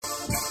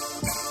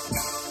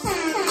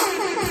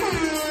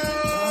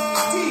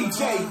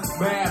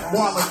Mad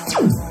Wallet.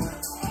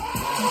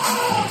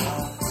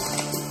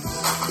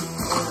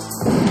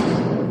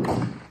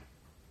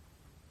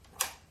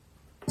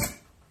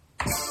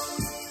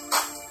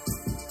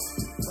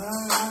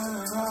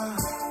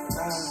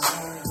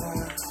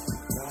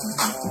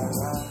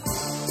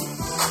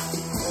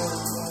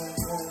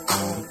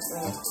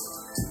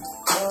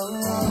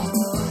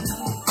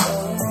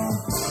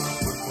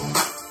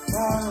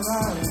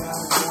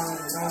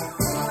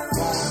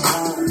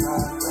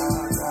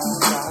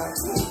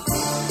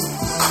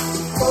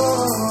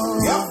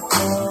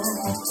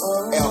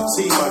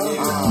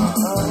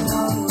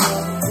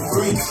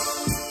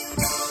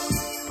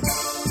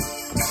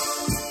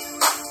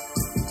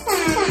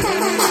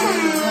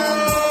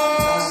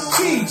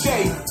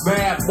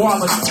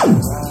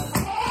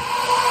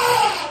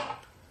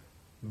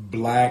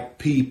 Black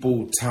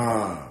people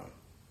time.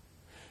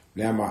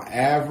 Now my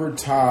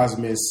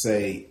advertisements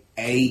say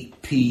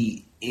 8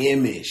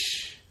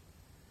 p.m.ish.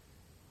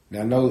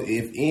 Now know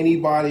if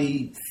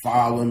anybody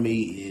follow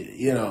me,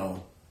 you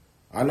know,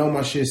 I know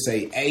my shit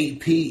say 8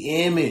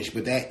 p.m.ish,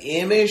 but that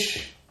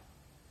M-ish,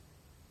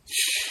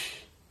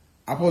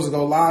 I'm supposed to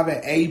go live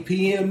at 8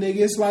 p.m., nigga.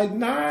 It's like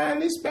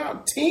 9, it's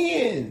about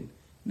 10.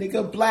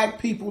 Nigga, black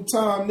people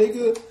time,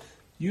 nigga.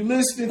 You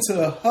listening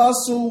to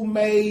Hustle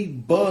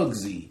Made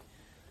Bugsy,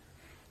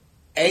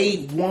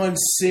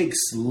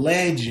 816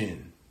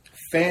 Legend,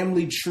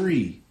 Family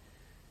Tree.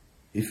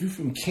 If you're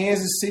from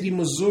Kansas City,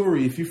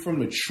 Missouri, if you're from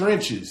the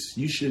trenches,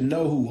 you should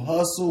know who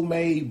Hustle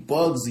Made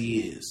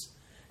Bugsy is.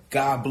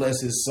 God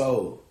bless his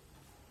soul.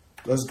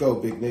 Let's go,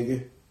 big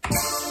nigga.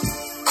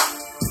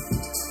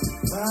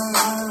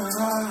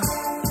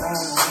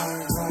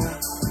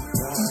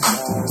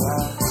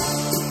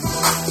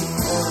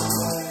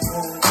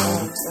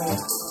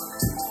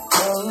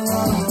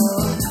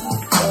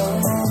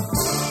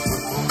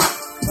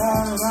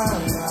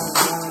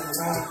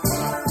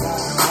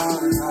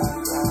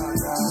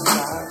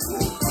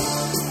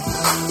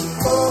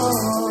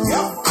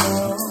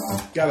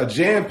 Got a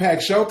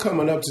jam-packed show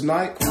coming up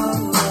tonight. 365,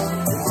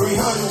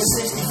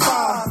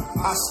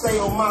 I stay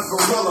on my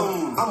gorilla.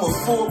 I'm a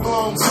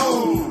full-blown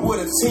goon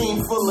with a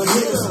team full of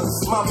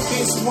hitters. My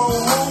bitch won't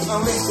move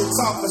unless you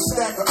talk a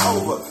stack of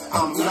over.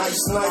 I'm nice,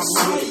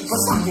 sweet,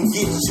 plus I can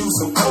get you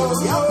some over.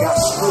 Got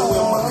screw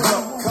in my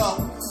cup,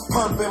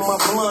 pump in my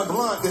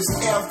blunt. This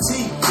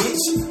FT,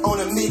 bitch, on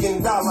 $1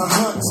 million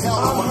hunt.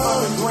 I'm an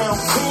underground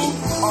king,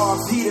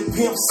 RP the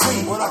Pimp C.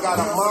 When I got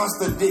a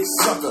monster dick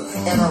sucker,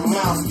 and her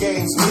mouth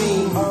game's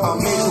mean.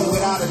 I'm making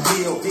without a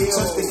deal.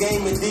 Touch the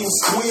game and didn't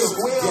squeal.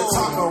 You're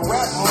talking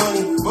rap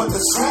money, but the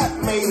trap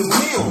made a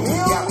meal.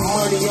 Got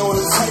money on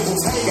the table,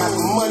 got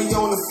money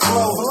on the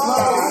floor.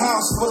 Got a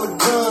house full of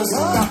guns.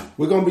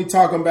 We're going to be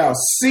talking about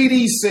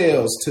CD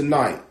sales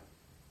tonight.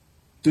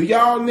 Do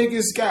y'all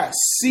niggas got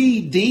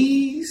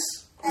CDs?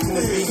 To be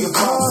your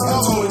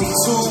boss, 22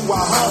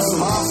 while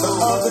hustling. The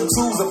other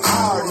two's a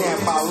power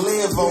nap. I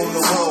live on the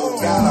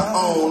road, got an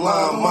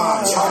online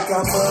mind. I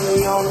got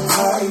money on the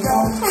table,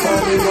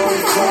 money on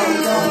the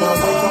table. And I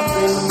wake up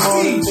in the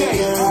morning,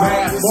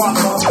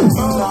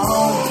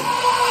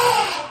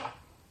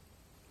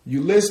 you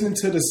listening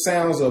to the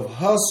sounds of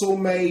Hustle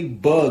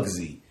Made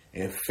Bugsy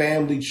and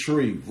Family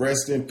Tree.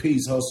 Rest in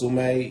peace, Hustle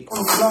Made. When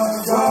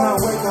I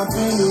wake up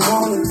in the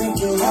morning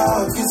thinking how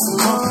I get some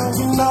money,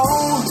 you know,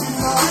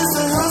 it's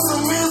the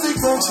hustle music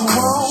that you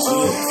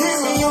want. Hit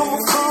me on my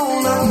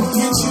phone, I can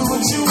get you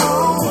what you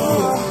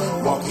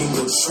want. Walk in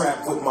your trap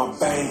with my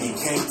bang, you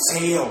can't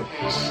tell.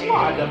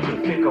 Slide up to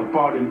pick up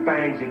all them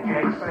bangs, you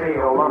can't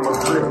tell. I'm a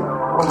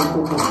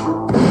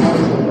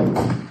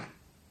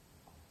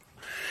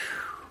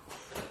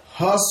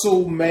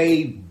Hustle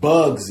Made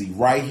Bugsy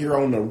right here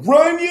on the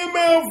Run Your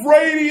Mouth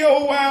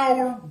Radio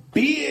Hour,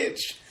 bitch.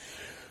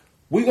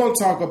 We're going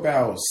to talk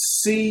about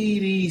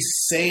CD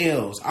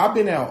sales. I've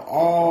been out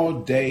all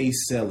day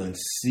selling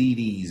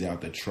CDs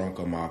out the trunk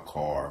of my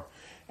car.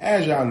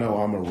 As y'all know,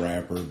 I'm a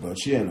rapper,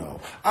 but you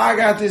know, I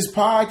got this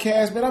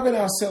podcast, but I've been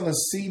out selling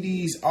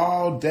CDs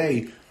all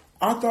day.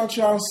 I thought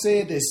y'all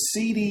said that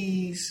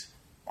CDs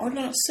are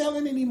not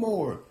selling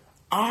anymore.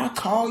 I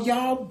call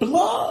y'all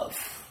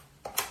bluff.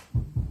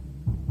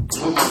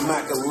 With my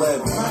Mac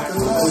 11,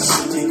 push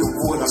a nigga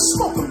wood, I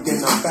smoke him,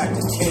 then I'm back to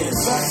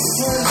Kansas.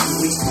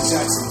 Eastern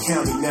Jackson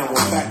County, now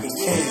I'm back in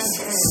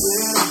Kansas.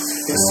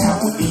 That's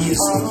how it is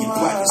when you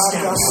black and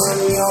scandalous. I got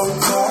money on the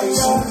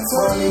table,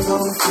 money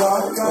on the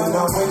clock, and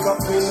I wake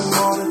up in the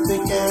morning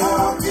thinking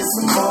how I get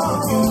some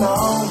more, you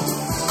know.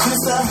 This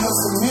that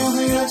hustle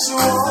music that you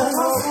want.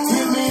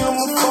 Hit me on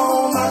the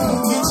phone, I can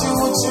get you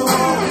what you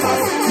want.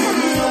 Hit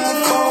me on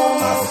the phone,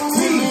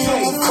 hit me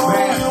on the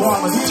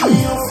phone, hit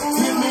me on.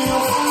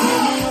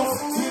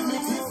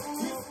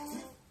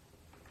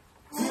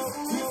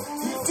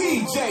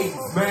 DJ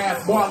Mad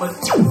Wallet.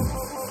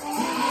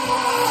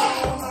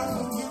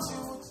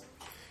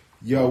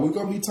 Yo, we're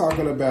going to be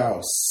talking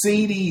about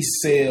CD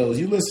sales.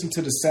 You listen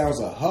to the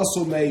sounds of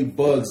Hustle Made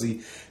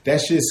Bugsy.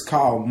 That shit's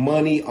called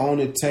Money on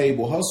the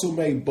Table. Hustle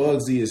Made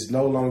Bugsy is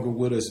no longer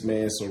with us,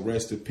 man, so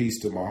rest in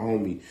peace to my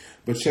homie.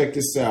 But check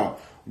this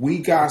out. We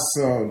got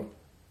some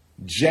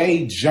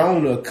Jay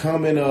Jonah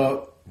coming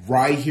up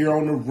right here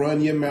on the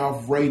Run Your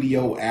Mouth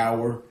Radio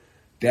Hour.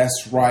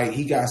 That's right.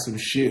 He got some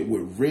shit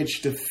with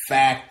Rich the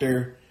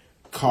Factor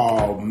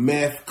called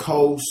Meth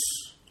Coast.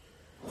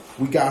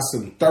 We got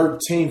some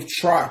 13th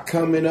Trot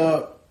coming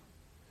up.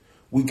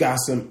 We got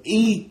some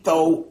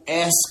Etho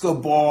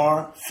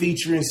Escobar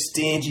featuring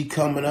Stingy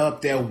coming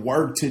up. That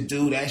Work to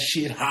Do. That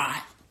shit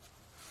hot.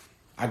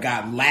 I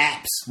got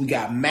Laps. We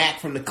got Mac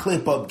from the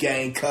Clip Up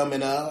Gang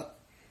coming up.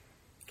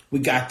 We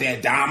got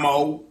that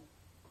Damo.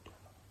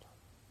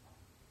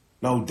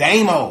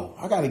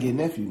 I gotta get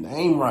nephew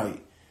name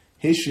right.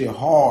 His shit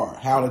hard.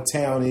 How the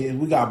Town Is.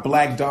 We got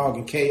Black Dog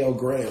and KO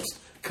Grams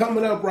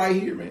coming up right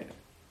here, man.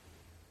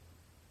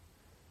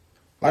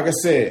 Like I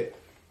said,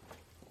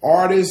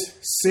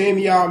 artists,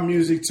 send y'all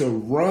music to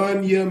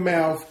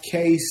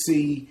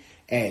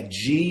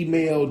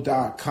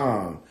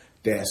runyourmouthkc@gmail.com.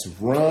 That's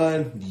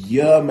run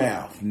your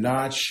mouth.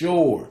 Not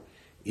sure.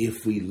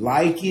 If we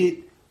like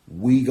it,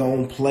 we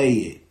gon' play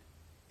it.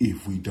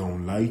 If we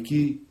don't like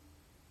it,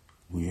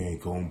 we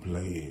ain't gon'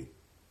 play it.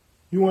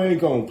 You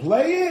ain't gon'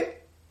 play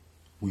it?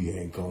 We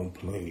ain't gon'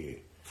 play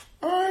it.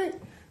 All right.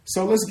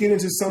 So let's get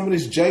into some of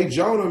this Jay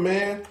Jonah,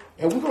 man.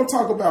 And we're going to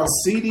talk about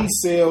CD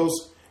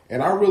sales.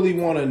 And I really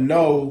want to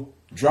know,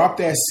 drop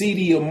that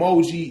CD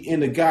emoji in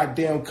the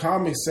goddamn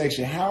comment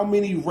section. How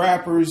many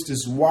rappers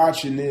that's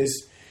watching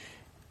this,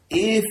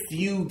 if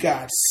you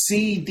got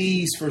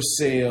CDs for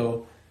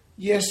sale,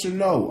 yes or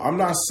no? I'm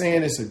not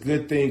saying it's a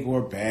good thing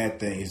or a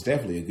bad thing. It's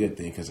definitely a good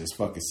thing because it's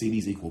fucking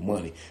CDs equal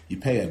money. You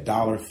pay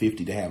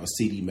 $1.50 to have a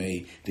CD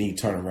made, then you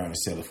turn around and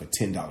sell it for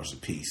 $10 a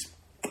piece.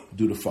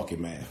 Do the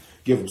fucking math.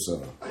 Give them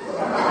some.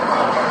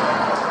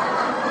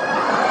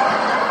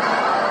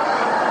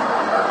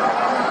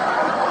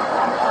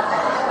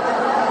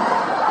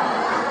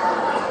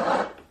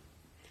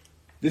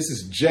 This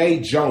is Jay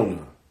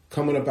Jonah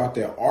coming up out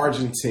there,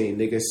 Argentine,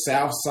 nigga,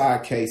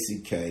 Southside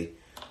KCK.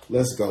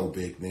 Let's go,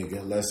 big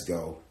nigga. Let's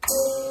go.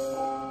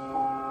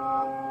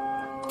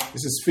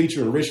 This is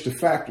featuring Rich the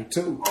Factor,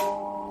 too.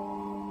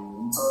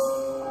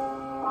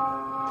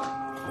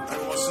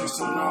 816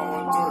 to the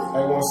 913.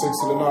 816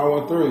 to the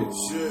 913.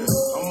 Shit,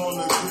 I'm on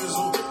the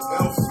gizzle.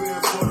 L-Fed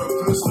for the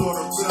pistol.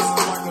 The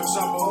pistol like a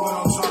chopper when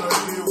I'm trying to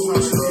give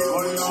pressure.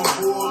 Money on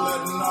board,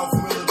 letting off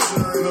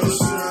military. You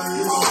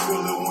gon'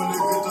 feel it when they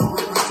get the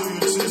ripping through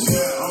your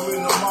tissue. I'm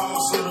in the mouth,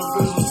 so the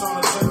business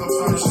trying to take a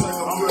picture.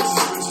 I'm at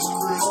this bitch's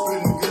crib,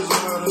 spitting gizzle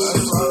at her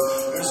sister.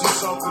 And she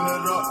soaking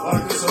it up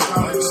like it's a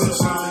Cali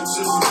kitchen.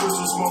 Chissy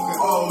crystal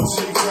smoking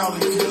OG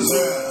Cali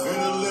Kizzer. In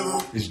the liver.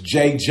 It's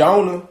Jay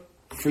Jonah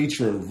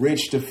featuring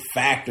Rich the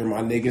Factor,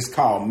 my niggas,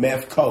 called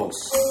Meth Coast.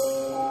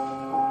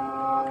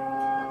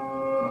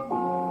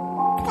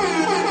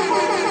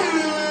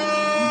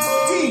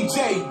 DJ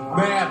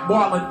Mad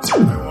Wallet.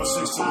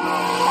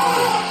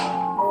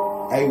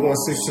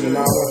 816 to the 913. 816 to the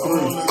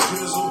 913.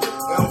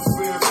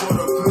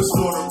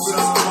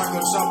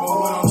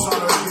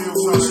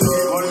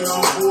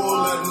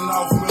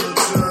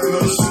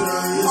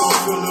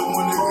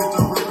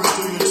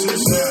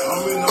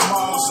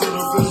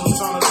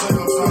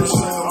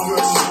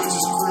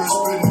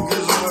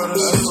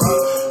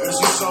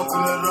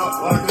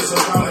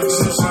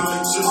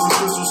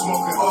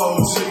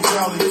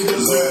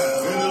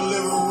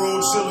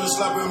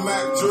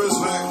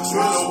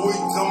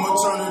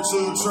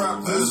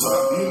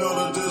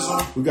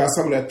 We got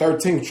some of that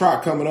 13th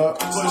Trot coming up.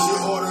 Place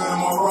your order and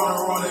my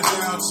runner run it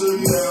down to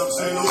you.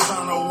 Ain't no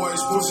time to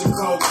waste, pushing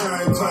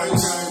cocaine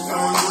place. And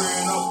we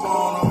ran up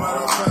on them at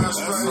a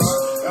fast pace.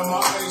 And my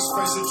ace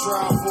facing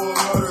trial for a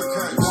murder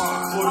case.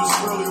 For this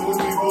really, we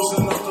be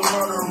boosting up the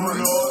murder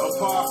rate. A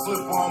pie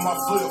flip on my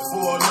flip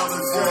for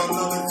another game.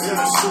 In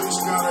the streets,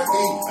 gotta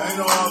eat, ain't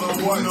no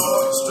other way.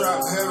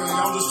 Strap heavy,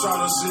 I'm just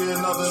trying to see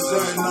another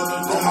day.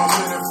 On my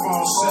minute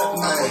phone,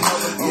 setting up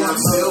another day. Yeah, I'm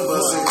still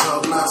busting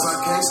coke knots, I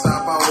can't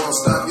stop, I won't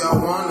stop.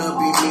 Y'all wanna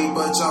be me,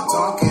 but y'all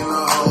talking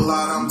a whole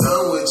lot. I'm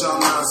done with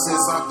y'all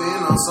nonsense, I've been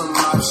on some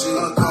live shit.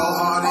 A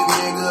cold-hearted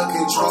nigga,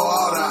 control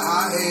all the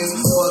high heads.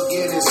 Fuck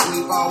getting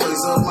sleep,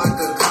 always up like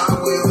a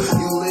cogwheel.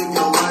 You live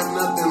your life,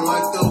 nothing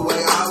like the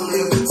way I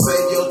live.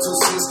 Save your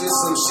 2 cents, get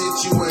some shit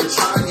you ain't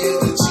tried yet.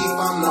 The chief,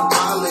 I'm the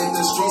pilot,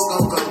 the streets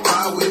gon'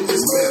 comply with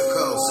this Meth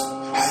Coast.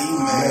 How you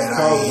mad?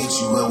 I hit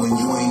you up when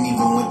you ain't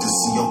even went to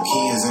see your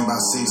kids in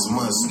about 6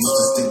 months. We used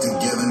to stick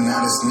together,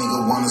 now this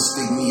nigga wanna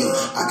stick me up.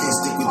 I can't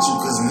stick with you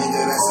cause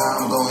nigga, that's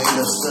how I'm gon'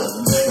 end up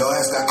stuck. Your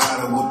ass got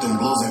caught up with them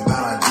blues and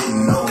thought I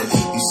didn't know it.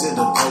 You said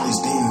the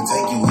police didn't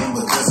take you in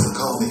because of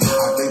COVID.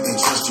 I think they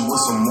trust you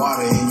with some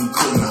water and you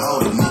couldn't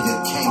hold it. Nigga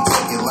can't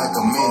take it like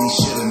a man, he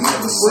should've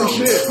never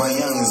sold it. My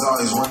youngins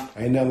always run.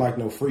 Ain't nothing like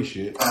no free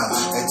shit.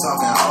 They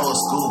talking old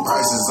school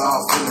prices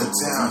off in the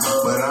town,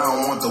 but I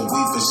don't want the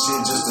weed for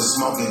shit just to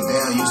smoke it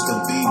down. Used to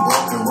be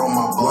broke and roll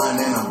my blunt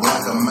in a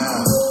black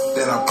amount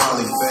that I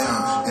probably found.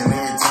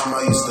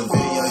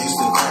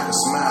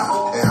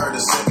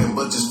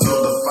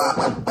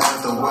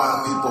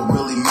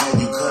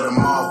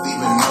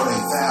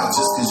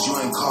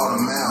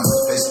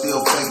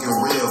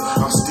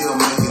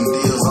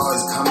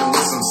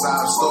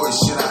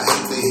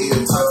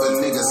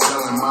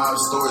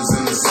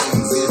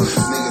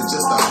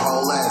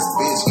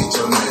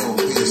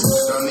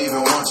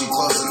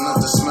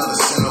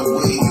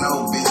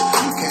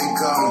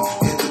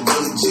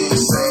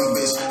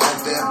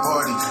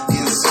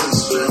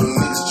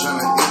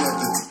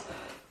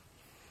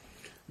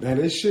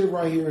 This shit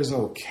right here is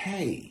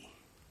okay.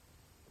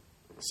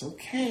 It's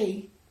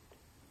okay.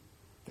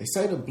 They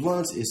say the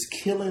blunts is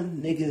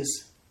killing niggas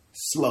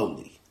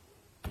slowly.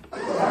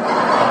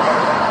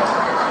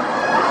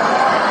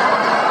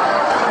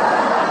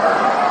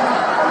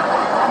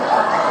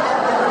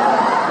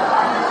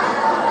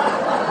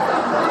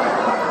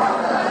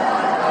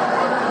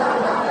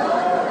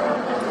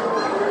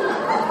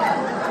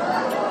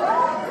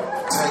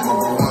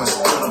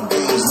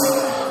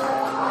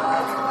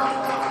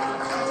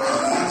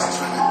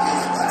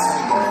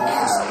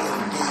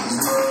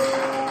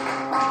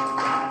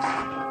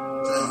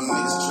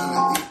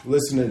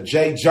 Listen to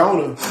Jay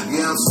Jonah.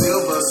 Yeah, I'm still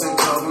busting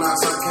coke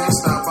knots. I can't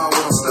stop, I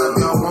won't stop.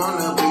 Y'all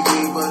wanna be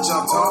me, but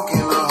y'all talking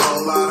a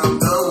whole lot.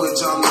 I'm done with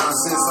y'all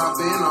nonsense. I've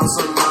been on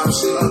some mob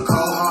shit. A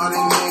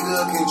cold-hearted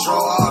nigga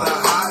control all the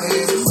hot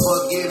heads.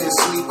 Fuck it and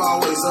sleep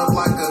always up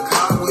like a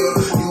cotwheel.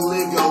 You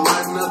live your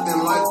life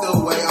nothing like the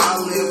way I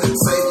live.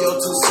 Save your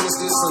 2 cents,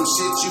 there's some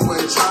shit you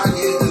ain't tried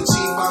yet. The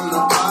chief, I'm the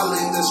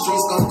pilot. The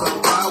streets gon'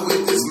 comply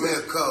with this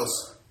meth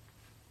coast.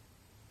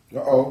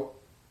 Uh-oh.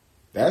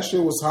 That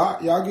shit was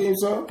hot. Y'all give him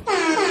some?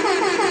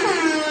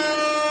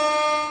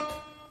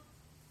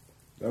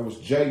 That was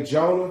Jay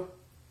Jonah.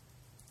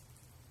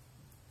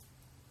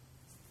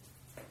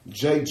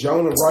 Jay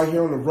Jonah right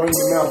here on the Run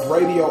Your Mouth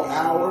Radio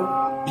Hour.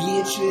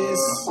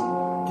 Bitches.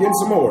 Give him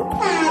some more.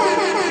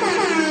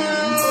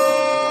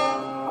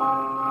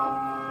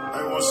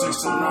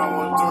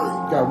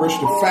 8162913. Got Rich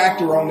the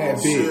Factor on that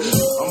bitch.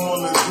 I'm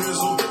on the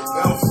grizzle.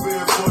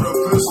 L-Fed for the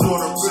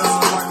pistol. The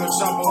pistol like a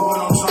chopper when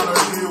I'm trying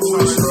to hit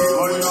with you.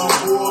 Oh, young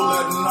bull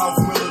letting off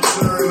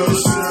military. You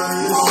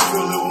don't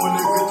feel it when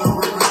they get the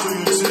ripping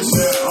through your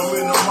tissue. I'm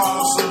in the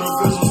model, so the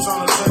visuals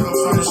trying to take a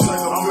finish.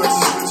 I'm at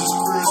this bitch's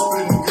crib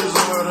spitting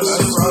gizzle at her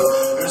sister.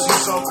 And she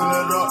soaking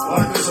it up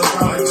like it's a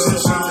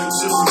competition.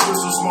 Jiffy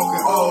Crystal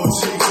smoking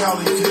OG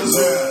Cali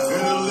Kizzer. In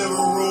the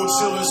living room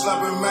chilling,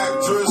 slapping Mac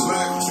Drizzle.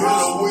 In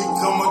a week,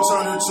 I'ma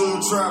turn it to a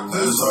trap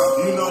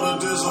pizzle. You know the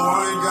dizzle,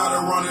 I ain't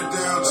gotta run it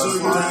down to you.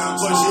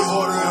 Place your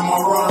order and my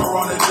runner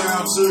run it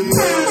down to you.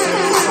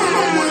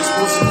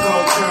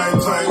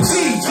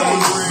 DJ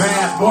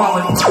Mad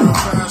Ballin'.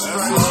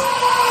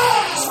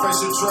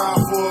 Space a trial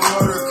for a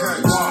murder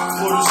case.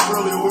 For this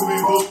really, we be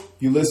booked.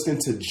 You listening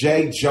to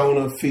Jay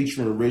Jonah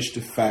featuring Rich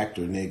the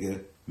Factor,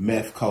 nigga.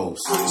 Meth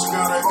Coast.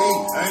 Gotta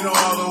eat, ain't no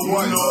other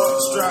way.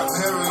 Strap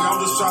heavy, I'm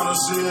just trying to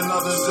see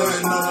another day.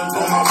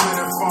 On my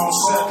minute phone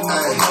set,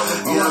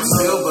 Yeah, I'm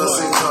still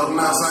busting coke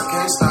knots. I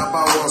can't stop,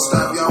 I won't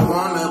stop. Y'all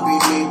wanna be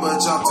me,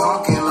 but y'all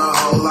talking a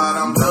whole lot.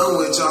 I'm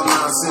done with y'all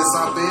nonsense.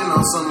 I've been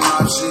on some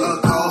mob shit.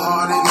 A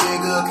cold-hearted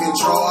nigga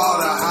control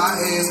all the hot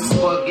heads.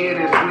 Fuck it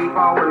and sleep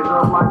always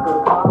up like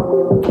a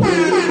cotwheel.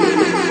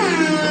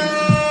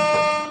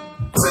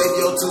 Save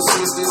your 2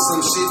 cents, there's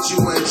some shit you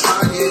ain't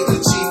tried yet. The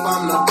chief,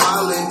 I'm the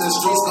pilot. The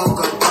streets gon'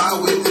 comply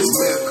with this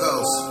meth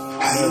coast.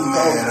 How you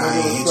mad I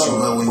ain't hit you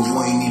up when you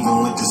ain't even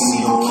went to see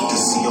your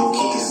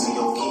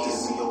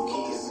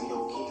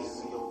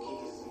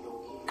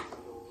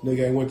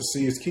Nigga ain't went to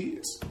see his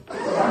kids. Can't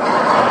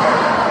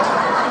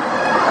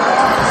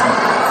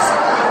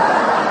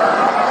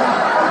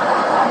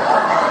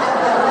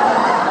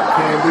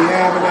be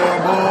having that,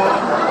 boy.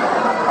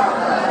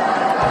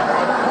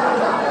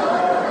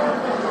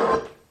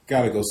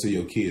 Gotta go see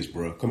your kids,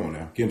 bro. Come on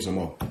now. Give him some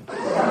more.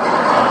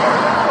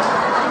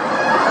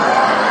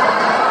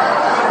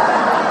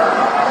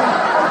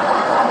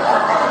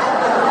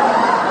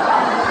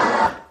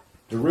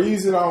 The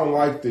reason I don't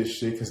like this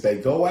shit, because they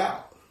go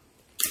out.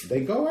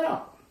 They go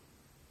out.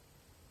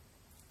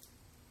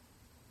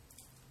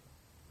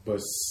 But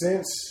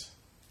since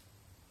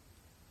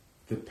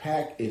the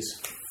pack is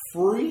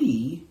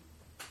free,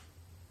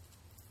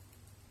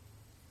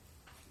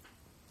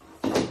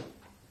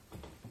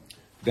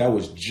 that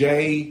was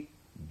Jay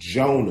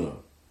Jonah.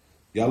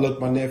 Y'all look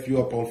my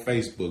nephew up on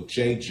Facebook,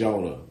 Jay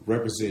Jonah,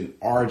 representing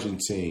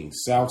Argentine,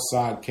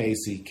 Southside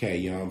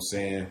KCK, you know what I'm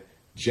saying?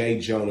 Jay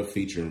Jonah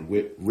featuring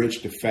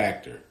Rich the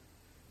Factor.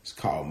 It's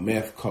called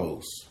Meth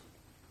Coast.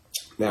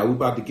 Now, we're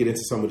about to get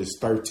into some of this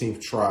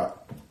 13th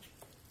Trot.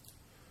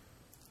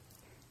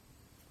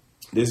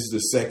 This is the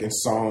second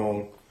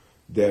song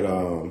that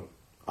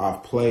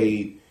I've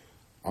played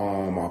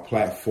on my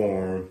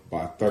platform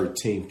by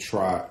 13th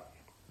Trot.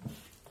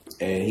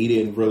 And he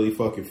didn't really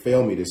fucking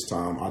fail me this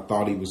time. I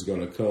thought he was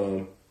going to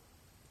come.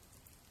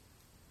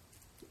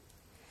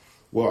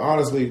 Well,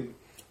 honestly,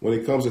 when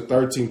it comes to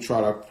 13th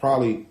Trot, I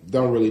probably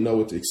don't really know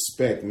what to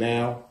expect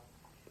now.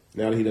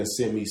 Now that he done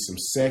sent me some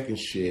second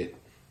shit.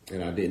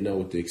 And I didn't know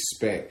what to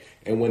expect.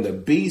 And when the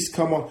beats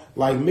come on,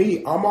 like me,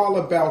 I'm all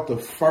about the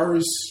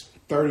first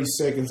 30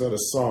 seconds of the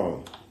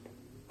song.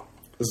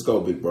 Let's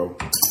go, big bro.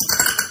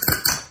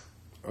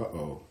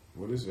 Uh-oh.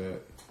 What is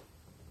that?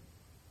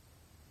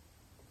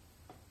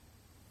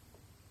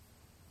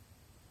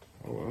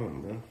 Hold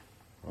on, bro.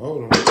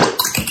 Hold on.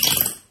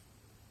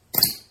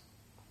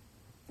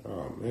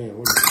 Oh, man.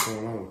 What is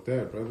going on with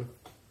that, brother?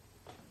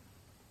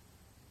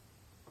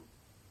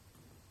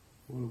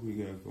 What do we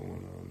got going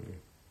on there?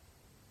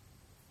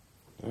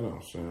 That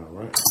don't sound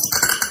right.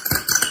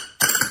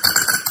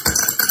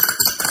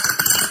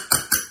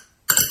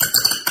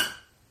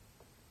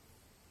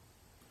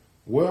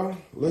 Well,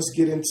 let's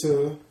get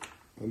into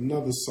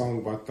another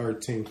song by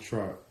 13th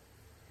Tribe.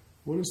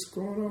 What is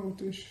going on with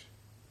this shit?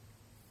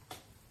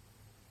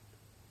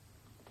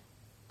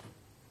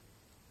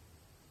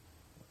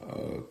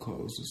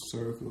 Close the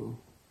circle.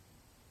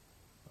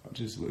 I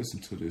just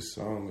listened to this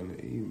song in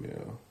the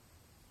email.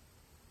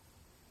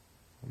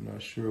 I'm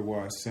not sure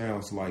why it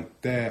sounds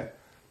like that.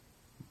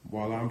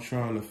 While I'm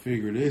trying to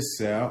figure this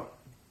out,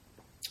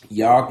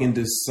 y'all can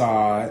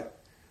decide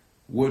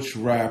which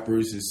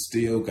rappers has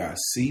still got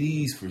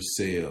CDs for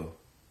sale.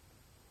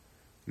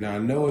 Now I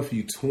know if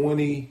you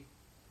 20,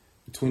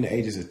 between the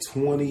ages of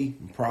 20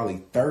 and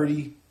probably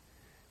 30,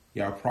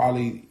 I'm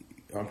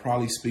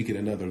probably speaking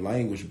another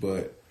language,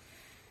 but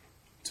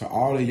to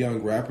all the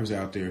young rappers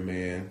out there,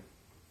 man,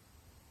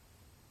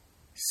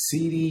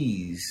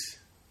 CDs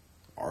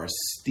are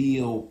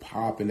still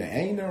popping. There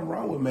ain't nothing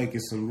wrong with making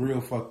some real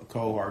fucking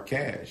cold hard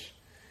cash.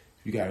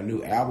 If you got a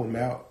new album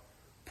out,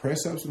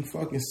 press up some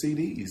fucking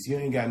CDs. You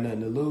ain't got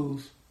nothing to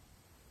lose.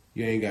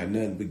 You ain't got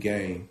nothing to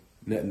gain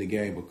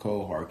but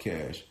cold hard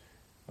cash.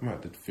 I'm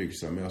gonna have to figure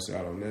something else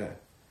out on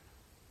that.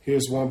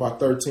 Here's one by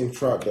 13th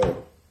Tribe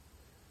though.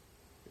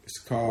 It's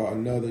called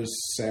Another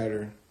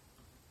Saturn.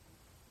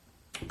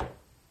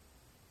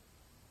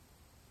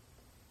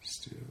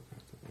 Still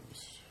got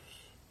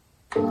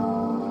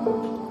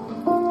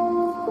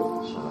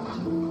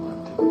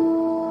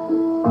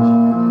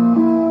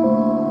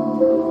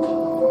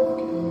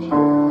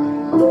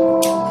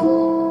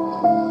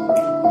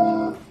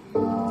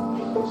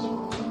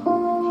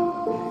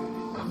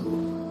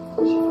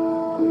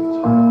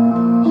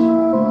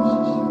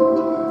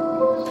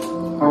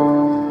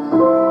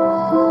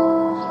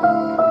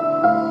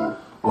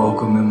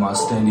Welcome in my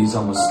standees,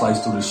 I'ma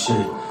slice through the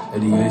shit.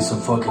 88 some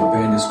fucking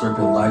bandits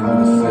gripping light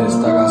with a fist.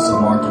 I got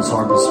some Marcus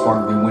Harper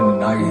spark me when the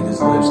night hit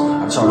his lips.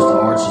 I charged the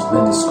arches,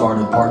 been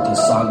discarded, parked in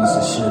silence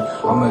and shit.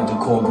 I'm at the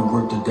core but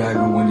gripped the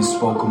dagger when he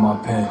spoke on my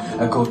pen.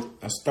 Echo.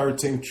 That's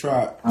 13th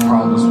Tribe.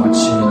 Problems my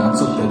chin, I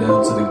took that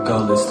L to the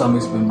gullet.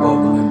 Stomach's been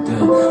bubbling thin.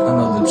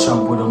 Another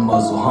chump with a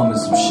muzzle, humming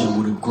some shit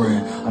with a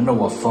grin. I know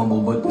I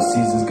fumble, but the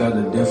season's got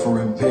a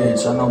different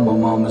pitch. I know my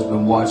mama's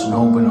been watching,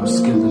 hoping I'm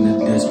skipping the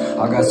ditch.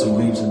 I got some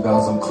leaves and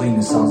bounds, I'm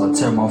cleaning sounds. I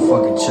tear my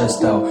fucking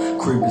chest out.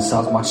 Creeping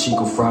sounds, my cheek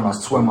will frown. I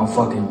swear my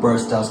fucking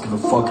breast out. Give a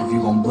fuck if you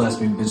gon' bless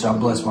me, bitch. I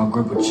bless my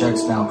grip with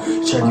checks now.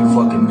 Check your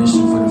fucking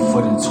mission for the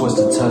foot and twist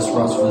the test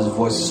routes for his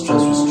voice is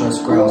stressed with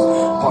stress growls.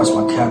 Parts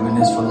my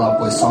cabinets for loud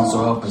boy songs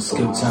are up and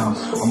skip town.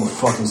 I'm a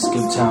fucking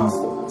skip town.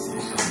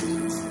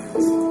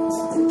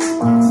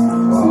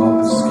 Wow, up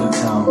and skip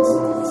town.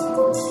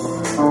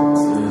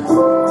 Yeah.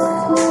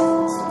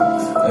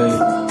 Hey,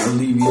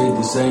 alleviate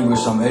this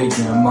anguish, I'm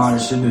aching,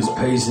 admonishing this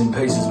pacing.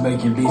 Paces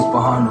making beats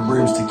behind the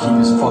ribs to keep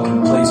his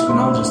fucking placement.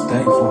 I'm just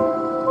thankful.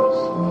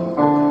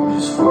 I'm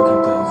just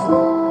fucking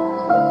thankful.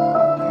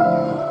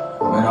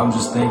 Man, I'm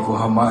just thankful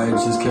how my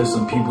edges kept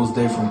some people's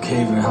day from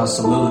caving. How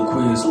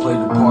soliloquy has played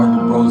a part in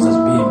the roads that's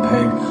being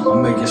paved.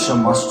 I'm making sure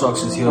my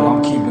structure's healed.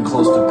 I'm keeping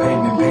close to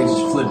pavement. Pages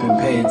flipping,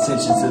 pay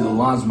attention to the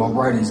lines my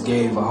writings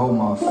gave. I hope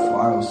my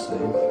file's safe.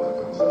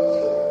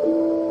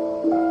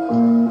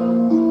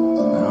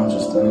 Man, I'm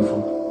just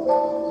thankful.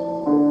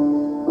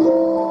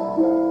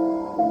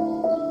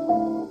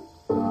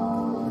 I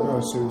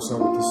gotta see what's up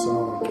with the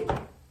song.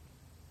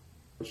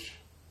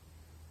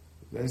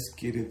 Let's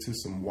get into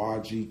some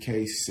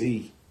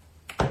YGKC.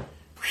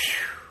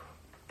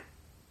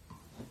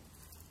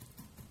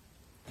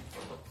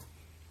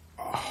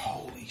 Oh,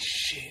 holy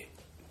shit.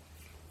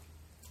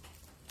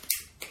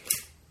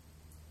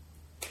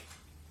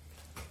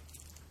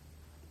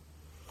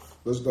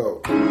 Let's go.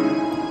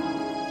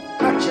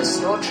 Purchase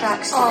your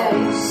tracks today.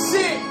 Oh,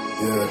 shit.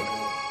 Yeah,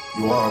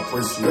 you are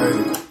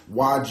appreciated.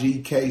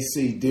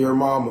 YGKC, Dear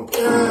Mama.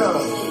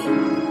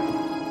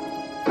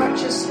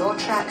 Purchase your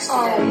tracks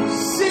today.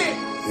 Oh, shit.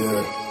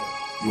 Yeah,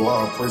 you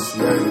are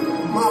appreciated.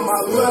 Mama, I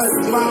love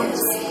you, mama.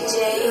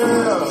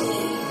 Yeah.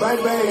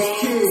 Baby's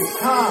kids,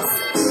 huh?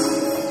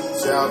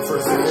 Child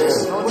Purchase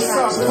president. your What's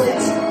tracks up, today.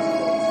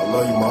 I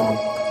love you, mama.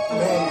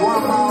 Man,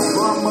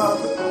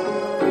 grandmother.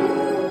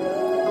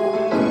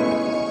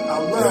 I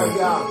love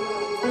y'all.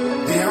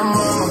 Dear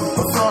mama,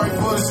 I'm sorry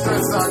for the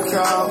stress I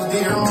caused.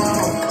 Dear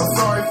mama, I'm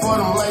sorry for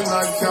them late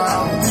night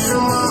calls. Dear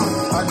mama,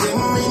 I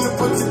didn't mean to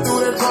put you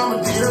through that drama.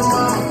 Dear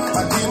mama,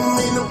 I didn't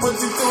mean to put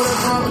you through that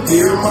drama.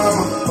 Dear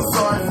mama, I'm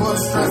sorry for the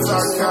stress I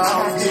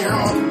caused. Dear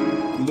mama.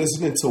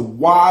 Listening to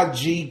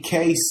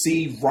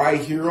YGKC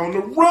right here on the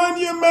Run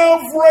Your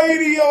Mouth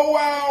Radio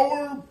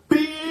Hour,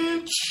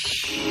 bitch.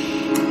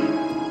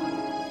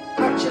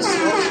 Purchase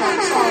your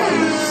tracks today.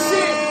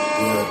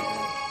 Yeah,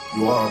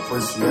 you are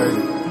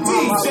appreciated.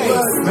 DJ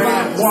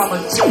Mad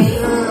Wallet.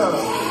 Yeah,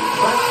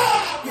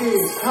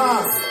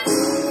 huh?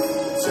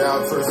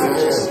 Child Purchase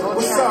president. your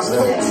What's tracks up,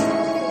 today.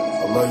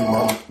 I love you,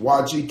 mama.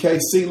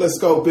 YGKC, let's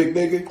go, big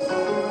nigga.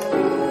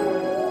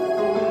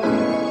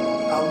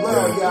 I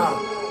love y'all.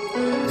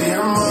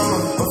 Dear mama,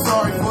 I'm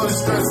sorry for the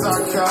stress I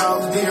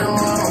caused. Dear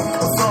mama,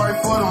 I'm sorry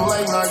for them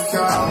late night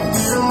calls.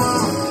 Dear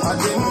mama, I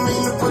didn't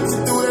mean to put you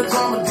through that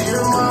drama.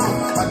 Dear mama,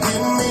 I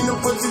didn't mean to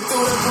put you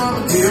through that drama.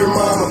 Dear Dear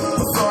mama,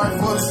 I'm sorry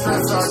for the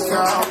stress I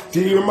caused.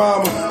 Dear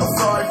mama, I'm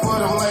sorry for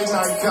them late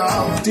night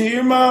calls.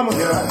 dear mama,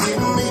 Yeah, I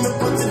didn't mean to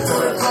put you through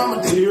that drama.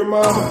 dear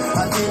mama.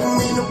 I didn't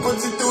mean to put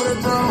you through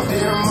that drama.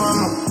 Dear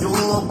mama, your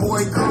little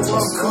boy grew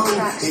up cool.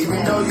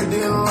 Even though you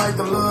didn't like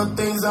the little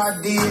things I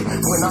did.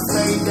 When I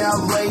stayed out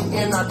late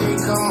and I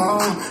didn't come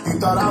home, you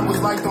thought I was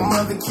like them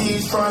other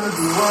kids trying to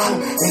do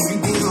wrong. And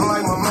you didn't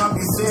like my mom,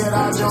 you said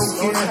I don't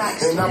care.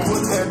 And I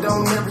put that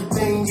on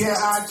everything, yeah,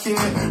 I care.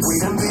 We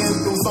done been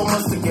through so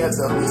much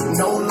together.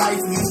 No life,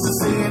 used to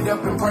sit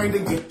up and pray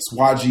together. It's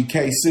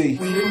YGKC. We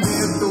done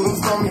been through them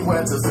stormy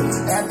weathers.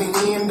 At the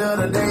end of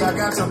the day, I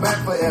got your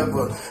back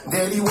forever.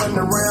 Daddy wasn't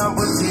around,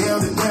 but you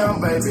held it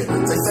down, baby.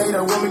 They say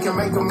that woman can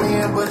make a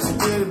man, but you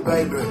did it,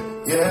 baby.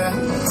 Yeah.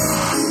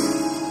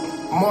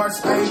 March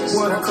 8th,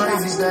 what a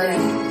crazy day.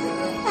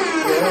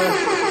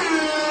 Yeah.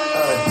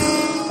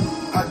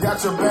 I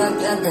got your back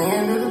at the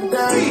end of the day.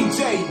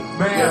 DJ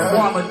Man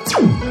Woman.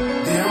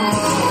 Dear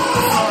mama,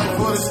 I'm sorry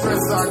for the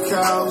stress I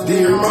caused.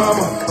 Dear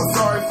mama, I'm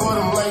sorry for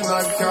them late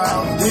night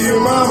calls. dear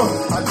mama,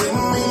 I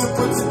didn't mean to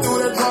put you through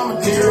that drama.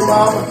 dear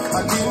mama, I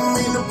didn't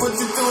mean to put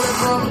you through that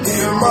drama.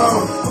 dear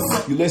mama.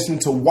 You listen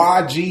to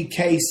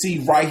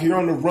YGKC right here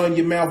on the Run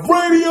Your Mouth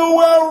Radio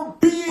Hour,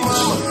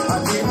 bitch.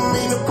 I didn't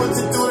mean to put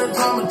you through that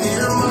drama,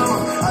 dear mama.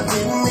 I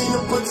didn't mean to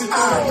put you through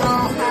that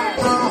drama.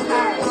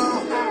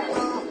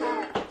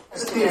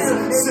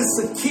 Since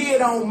a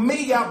kid on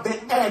me, I've been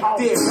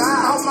active.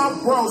 All my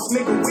bros,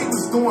 nigga, we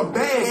was doing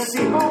bad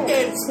shit.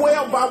 At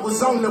 12, I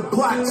was on the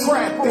block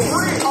trapping.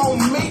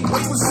 On me, we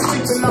was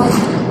sleeping on.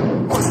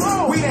 We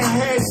done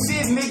had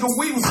shit, nigga,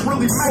 we was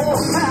really poor.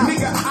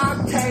 Nigga, I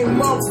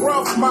came up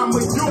rough, mama,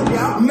 you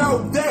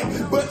know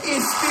that. But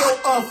it's still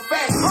a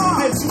fact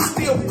that you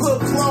still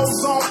put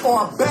clothes on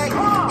our back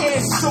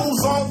and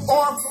shoes on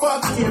our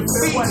fucking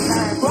feet.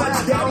 But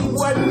daddy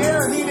wasn't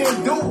there, he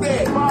didn't do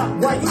that.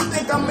 Why you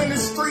think I'm in the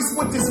streets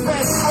with this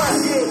fat strap?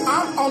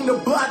 I'm on the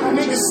block,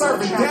 nigga,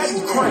 serving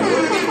daddy crack.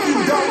 If you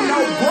don't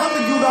know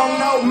brother, you don't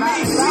know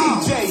me.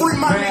 DJ, free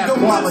my nigga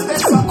Mutts,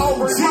 that's an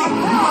OG.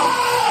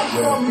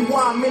 Tell me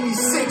why I'm in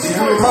these six.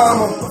 Dear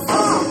mama.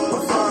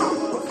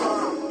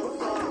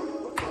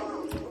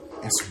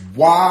 It's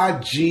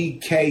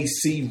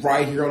YGKC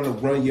right here on the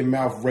Run Your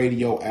Mouth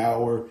Radio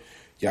Hour.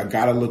 Y'all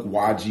gotta look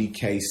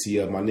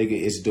YGKC up. My nigga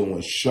is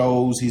doing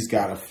shows. He's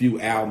got a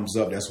few albums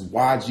up. That's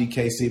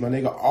YGKC. My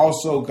nigga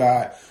also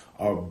got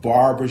a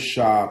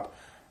barbershop.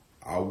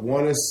 I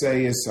want to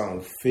say it's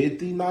on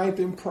 59th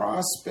and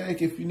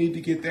Prospect if you need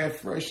to get that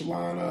fresh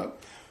lineup.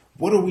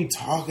 What are we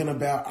talking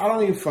about? I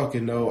don't even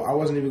fucking know. I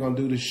wasn't even going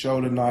to do the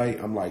show tonight.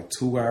 I'm like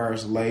 2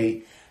 hours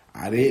late.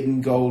 I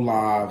didn't go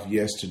live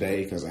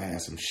yesterday because I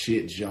had some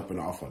shit jumping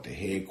off at the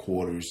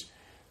headquarters.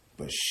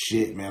 But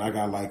shit, man, I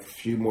got like a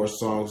few more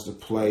songs to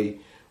play.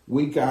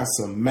 We got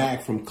some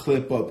Mac from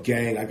Clip Up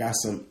Gang. I got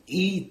some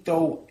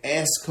Etho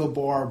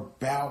Escobar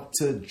about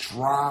to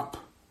drop.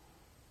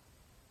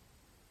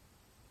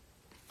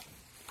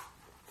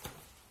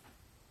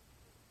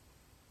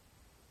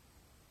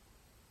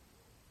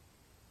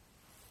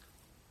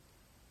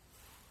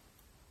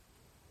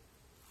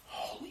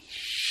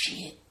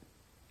 Shit.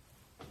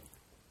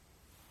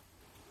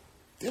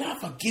 Did I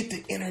forget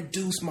to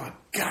introduce my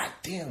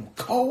goddamn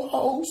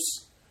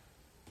co-host?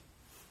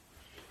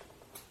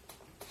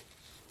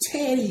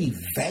 Teddy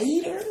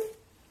Vader?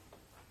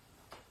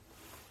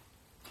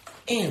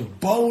 And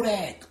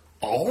Bodak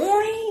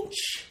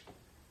Orange?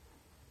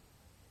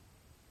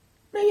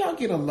 Man, y'all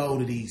get a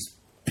load of these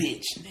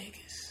bitch niggas.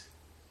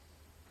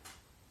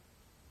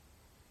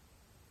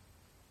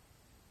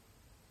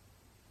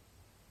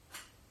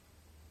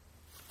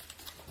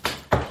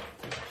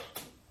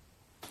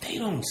 They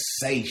don't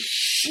say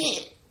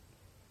shit.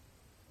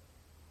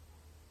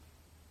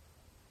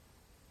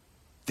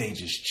 They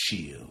just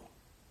chill.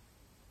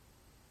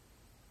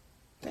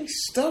 They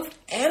stuffed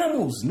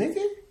animals,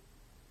 nigga.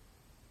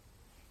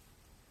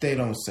 They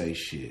don't say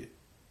shit.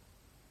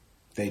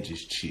 They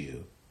just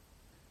chill.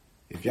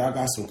 If y'all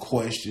got some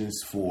questions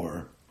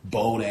for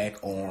Bodak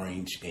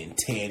Orange and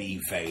Teddy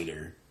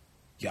Vader,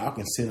 y'all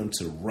can send them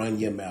to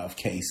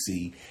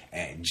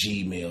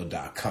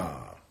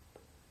runyourmouthkc@gmail.com.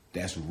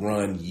 That's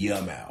run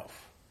your mouth,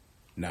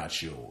 not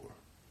your.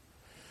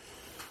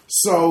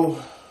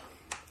 So,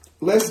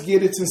 let's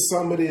get into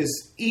some of this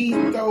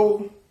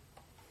Etho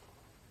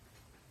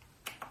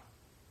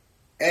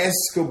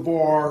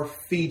Escobar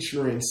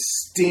featuring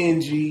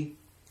Stingy.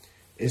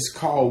 It's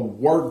called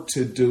Work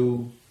to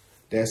Do.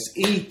 That's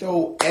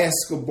Etho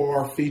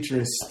Escobar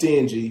featuring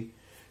Stingy.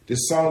 The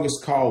song is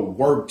called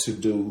Work to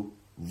Do.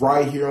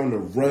 Right here on the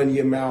Run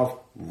Your Mouth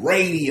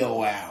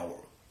Radio Hour.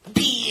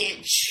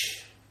 Bitch!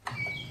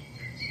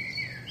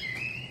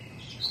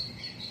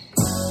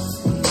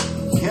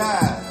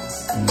 Yeah,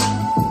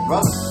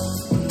 brother.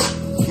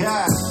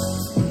 Yeah,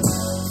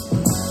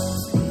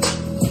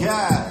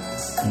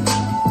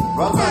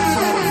 brother.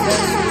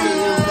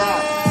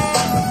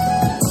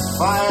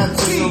 Fire to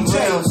some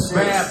real shit.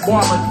 Bad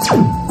woman.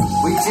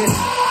 We just.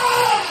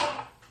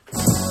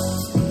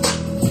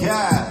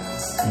 Yeah,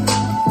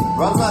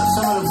 brother.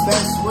 Some of the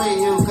best way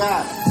you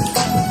got.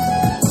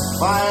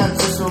 Fire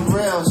to some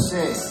real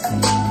shit.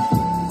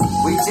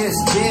 We just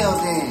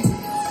building.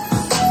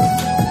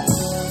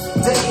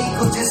 The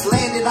eagle just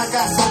landed, I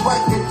got some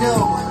work to do.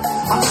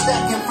 I'm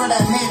stacking for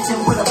that mansion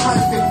with a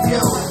perfect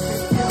view.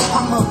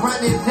 I'ma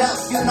run it up,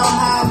 you know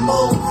how I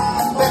move.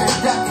 Better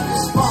duck in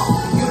this phone,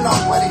 you know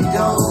what it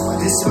do.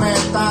 This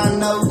marathon,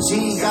 no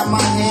G, got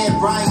my head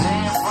right.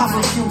 I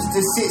refuse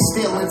to sit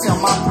still until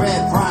my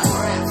bread right.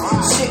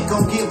 Shit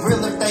gon' get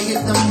real if they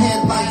hit them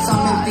headlights.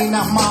 I'm emptying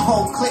out my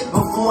whole clip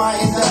before I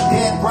end up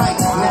dead right.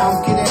 Now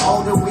I'm getting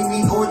older, we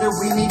need order,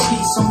 we need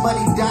peace.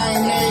 Somebody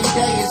dying every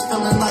day, it's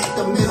feeling like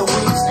the Middle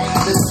East.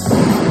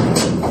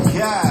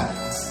 God,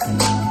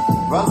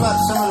 roll up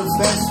some of the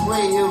best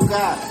way you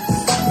got.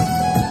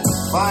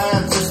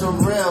 Fire to some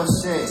real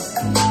shit.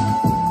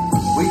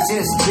 We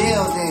just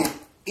building.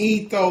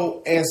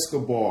 Etho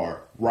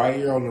Escobar, right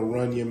here on the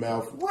Run Your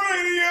Mouth Radio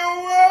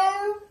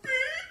Hour,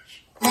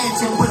 bitch.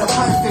 Mansion with a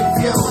perfect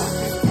view.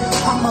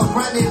 I'ma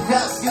run it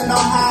up, you know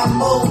how I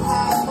move.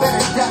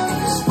 Better duck in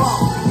this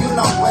phone, you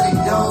know what it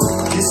do.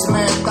 This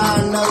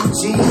marathon, no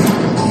G,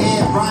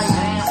 head right.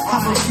 I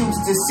refuse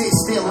to sit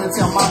still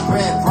until my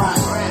bread right.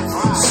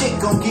 Shit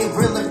gon' get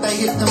real if they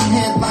hit them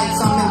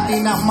headlights. I'm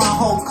emptying out my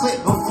whole clip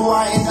before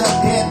I end up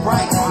dead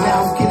right.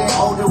 Now I'm getting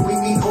older, we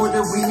need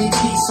order, we need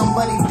peace.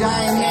 Somebody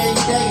dying every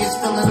day, it's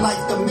feeling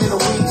like the Middle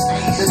East.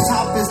 The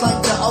top is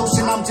like the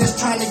ocean, I'm just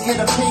trying to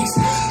get a piece.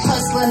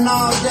 Hustling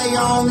all day,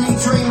 I only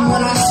dream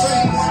when I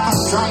sleep. I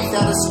dropped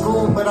out of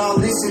school, but I'll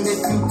listen if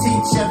you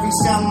teach. Every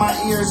sound my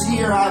ears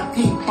hear, I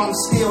peep. I'm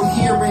still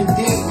hearing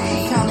deep,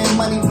 counting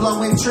money,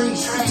 blowing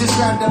trees. Just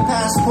grab the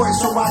passport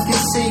so I can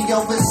see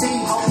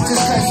overseas.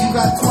 Just cause you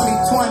got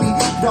 2020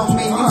 don't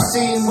mean you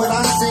seen what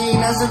I seen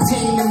as a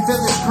teen in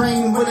Village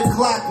Green with a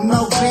Glock,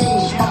 no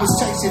beam. I was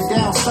chasing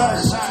down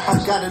sirs, I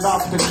got it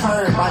off the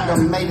curb. I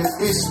done made it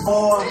this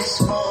far,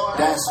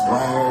 that's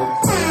word.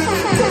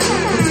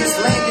 We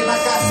just landed, I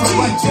got some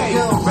work to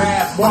do.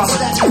 I'm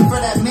stacking for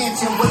that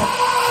mansion with a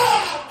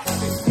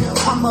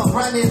I'ma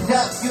run it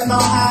up, you know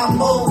how I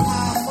move.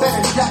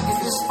 Better duck in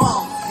this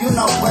phone, you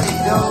know what it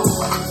do.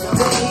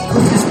 The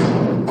eagle just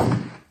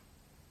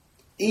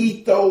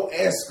Etho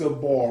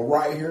Escobar,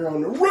 right here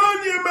on the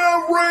Run Your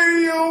Mouth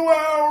Radio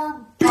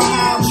Hour,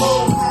 bitch.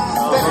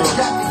 Better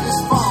duck in this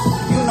phone,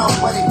 you know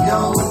what it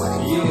do.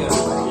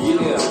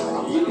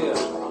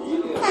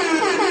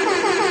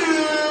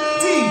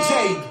 DJ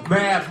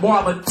Mad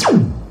Marlon.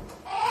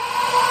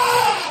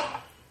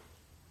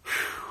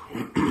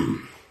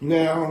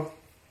 Now,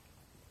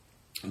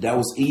 that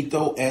was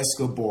Etho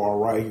Escobar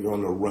right here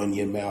on the Run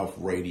Your Mouth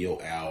Radio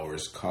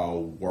Hours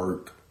called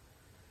Work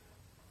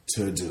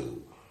to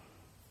Do.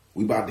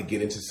 We about to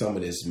get into some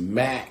of this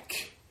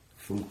Mac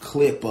from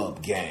Clip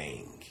Up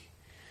Gang.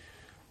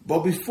 But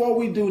before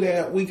we do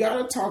that, we got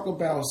to talk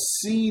about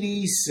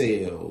CD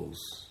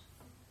sales.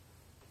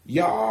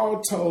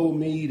 Y'all told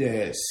me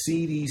that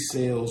CD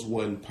sales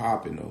wasn't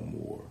popping no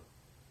more.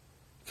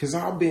 Because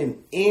I've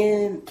been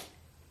inactive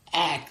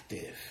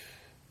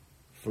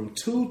from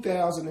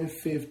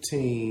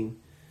 2015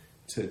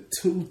 to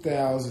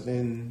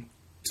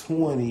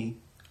 2020.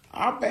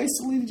 I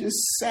basically just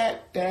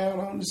sat down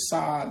on the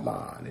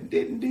sideline and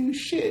didn't do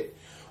shit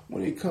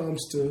when it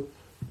comes to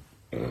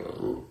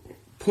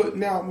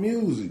putting out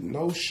music.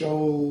 No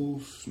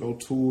shows, no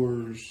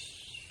tours,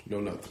 no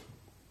nothing.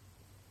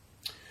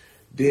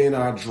 Then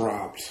I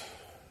dropped.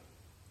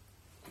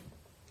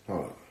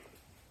 Hold on.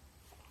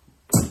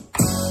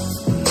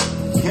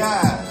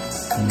 God,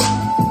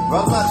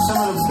 roll up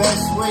some of the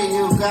best way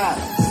you got.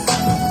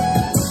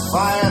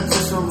 Fire to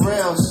some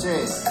real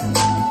shit.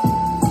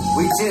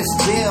 We just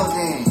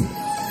building.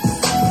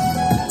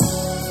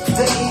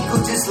 The eagle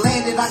just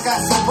landed, I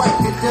got some work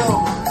to do.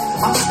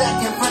 I'm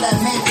stacking for that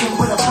mansion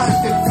with a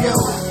perfect view.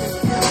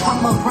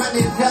 I'ma run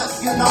it up,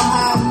 you know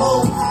how I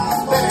move.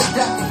 Better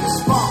duck in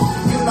this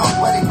phone, you know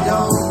what it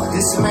do.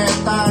 This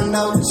marathon,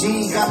 no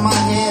G, got my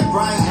head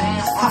right.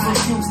 I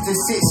refuse to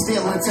sit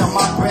still until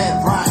my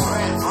bread right.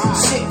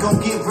 Shit gon'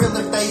 get real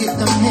if they hit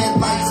them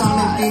headlights. I'm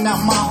emptying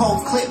out my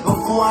whole clip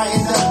before I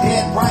end up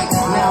dead right.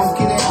 Now I'm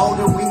getting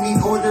older, we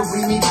need order,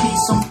 we need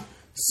peace.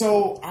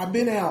 So I've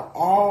been out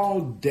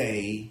all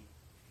day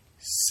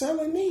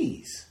selling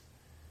these.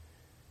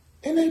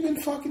 And they've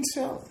been fucking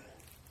selling.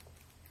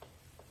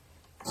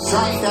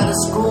 Straight out of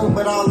school,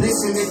 but I'll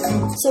listen if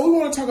you. So we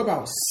want to talk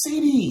about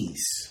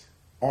CDs.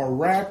 Are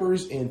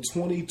rappers in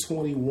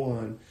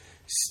 2021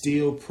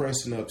 still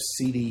pressing up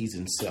CDs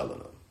and selling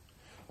them?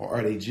 Or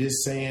are they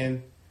just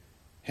saying,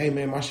 hey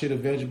man, my shit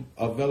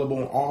available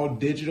on all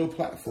digital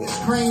platforms?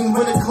 Green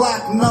with a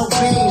Glock, no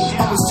beam.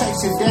 I was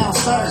chasing down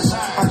sirs,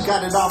 I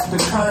got it off the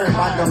curb.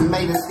 I done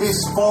made it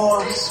this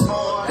far,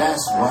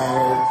 that's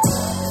word.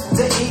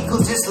 The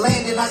eagle just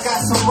landed, I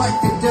got some work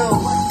to do.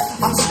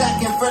 I'm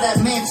stacking for that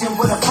mansion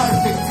with a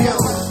perfect view.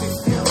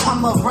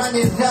 I'ma run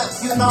it up,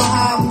 you know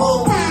how I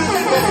move.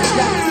 Better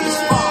duck in this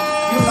phone,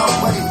 you know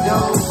what it do.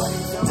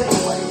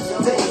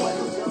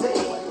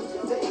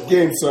 Get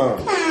him some.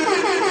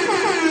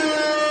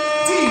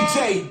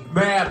 DJ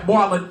Mad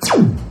Marlon.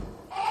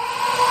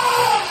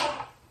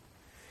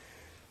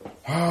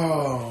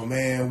 Oh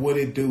man, what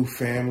it do,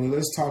 family?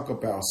 Let's talk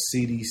about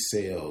CD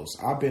sales.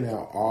 I've been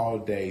out all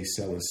day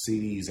selling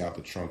CDs out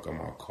the trunk of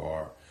my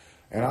car.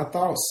 And I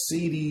thought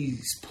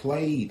CDs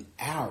played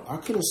out. I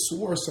could have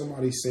swore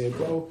somebody said,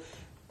 bro,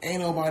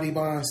 ain't nobody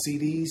buying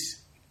CDs.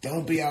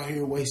 Don't be out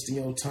here wasting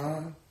your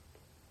time.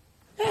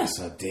 That's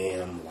a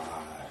damn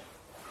lie.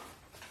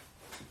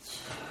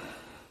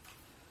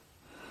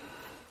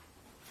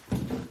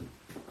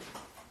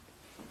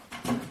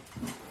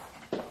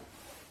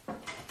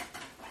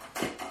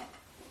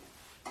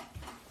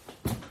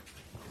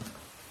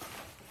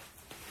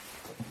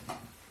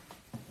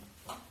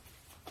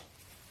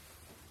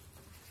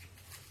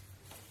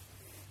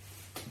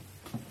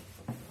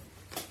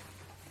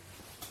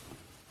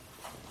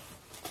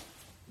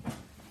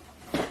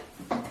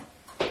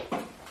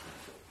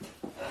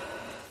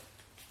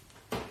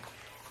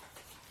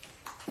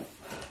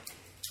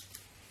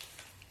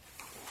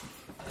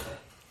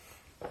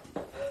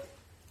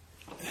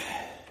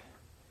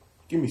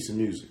 Give me some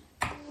music.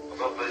 I'm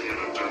not paying you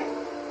to do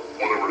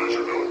whatever it is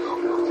you're doing out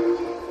here.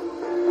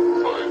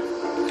 Fine.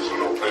 So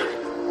don't pay me.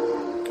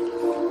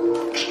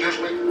 Excuse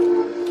me?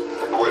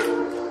 Quit.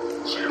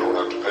 So you don't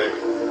have to pay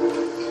me.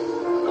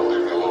 Now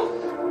leave me alone.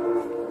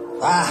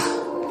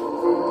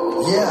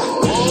 Yeah.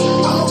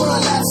 I'ma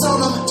run laps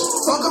on them.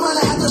 Fuck around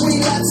and have to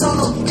relapse on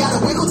them. Gotta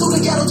wiggle through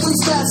the ghetto, 3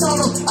 straps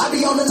on them. I be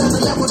on another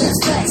level, that's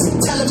facts.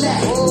 Tell them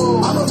that.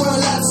 I'ma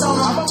run laps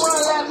on them. I'ma run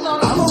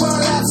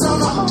laps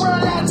on them. I'ma run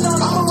laps on them.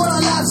 I'ma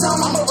run laps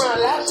on them.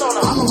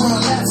 I'ma run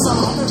laps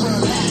on them.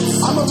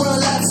 I'ma run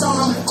laps on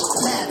them.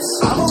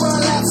 I'ma run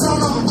laps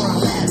on them.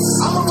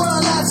 I'ma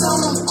run laps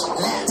on them. I'ma run laps on them.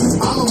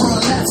 I'ma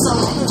run laps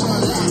on them.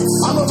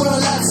 I'ma run laps on them. I'ma run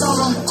laps on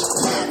them.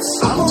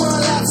 I'ma run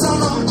laps on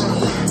them.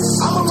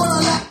 I'ma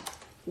run laps.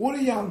 What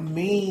do y'all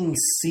mean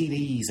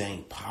CDs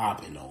ain't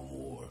popping no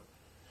more?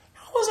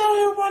 I was out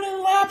here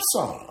running laps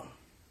on them.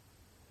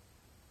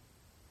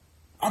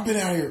 I've been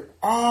out here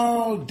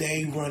all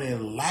day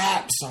running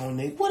laps on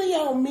it. What do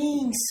y'all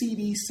mean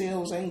CD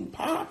sales ain't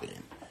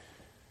popping?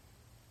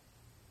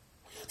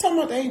 You talking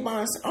about they ain't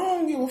buying? I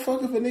don't give a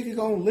fuck if a nigga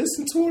gonna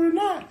listen to it or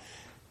not.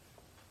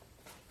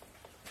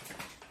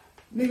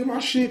 Nigga, my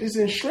shit is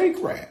in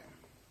shrink wrap.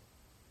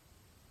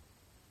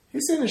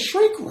 It's in a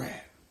shrink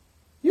wrap.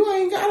 You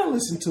ain't gotta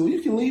listen to it.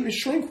 You can leave it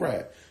shrink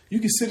wrap. You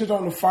can sit it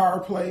on the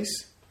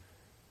fireplace.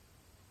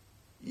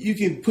 You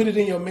can put it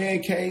in your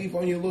man cave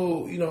on your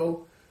little, you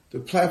know, the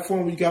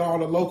platform where you got all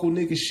the local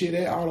nigga shit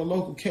at, all the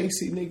local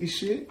KC nigga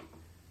shit.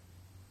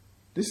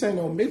 This ain't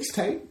no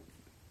mixtape.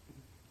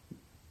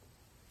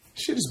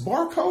 Shit is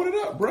barcoded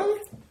up, brother.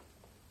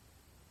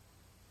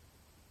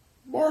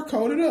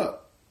 Barcoded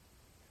up.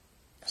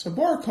 That's a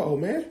barcode,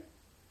 man.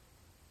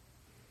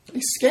 They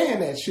scan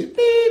that shit.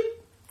 Beep.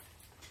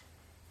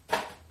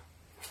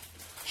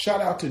 Shout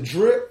out to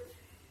Drip.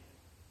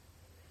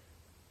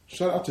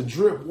 Shout out to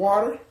Drip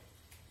Water.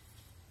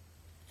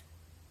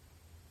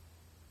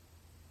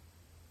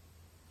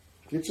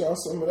 Get y'all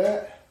some of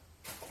that.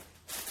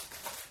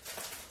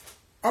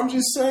 I'm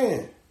just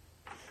saying.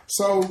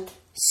 So,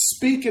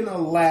 speaking of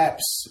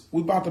laps,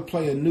 we about to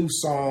play a new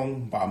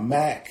song by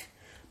Mac.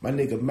 My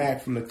nigga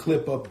Mac from the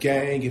Clip Up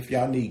Gang. If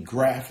y'all need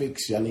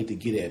graphics, y'all need to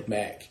get at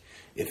Mac.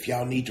 If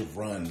y'all need to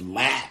run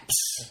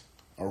laps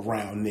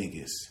around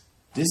niggas,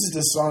 this is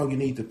the song you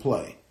need to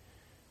play.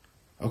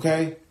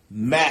 Okay?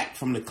 Mac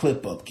from the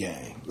Clip Up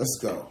Gang. Let's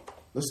go.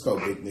 Let's go,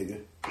 big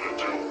nigga.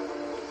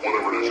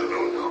 Whatever it is you're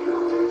doing out here.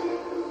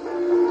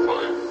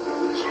 Fine.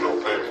 So don't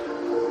pay me.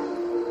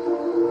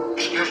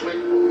 Excuse me?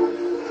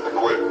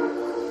 Quit.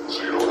 So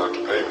you don't have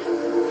to pay me.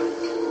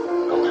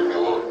 Now leave me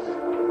alone.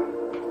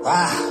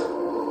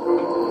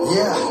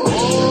 Yeah.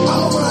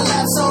 I'ma run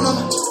laps on them.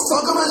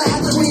 Fuck around and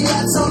have to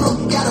relapse on them.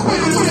 Gotta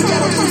wiggle through the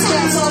ghetto, 3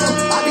 straps on them.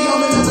 I be on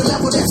another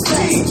level, that's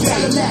facts. Tell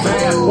them that.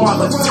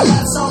 I'ma run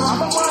laps on them.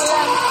 I'ma run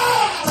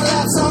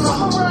laps on them.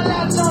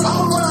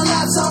 I'ma run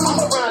laps on them.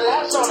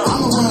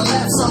 I'ma run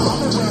laps on them.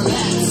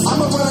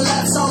 I'ma run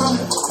laps on them.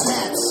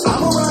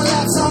 I'ma run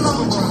laps on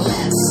them. I'ma run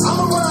laps on them.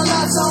 I'ma run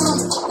laps on them.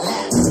 I'ma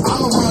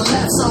run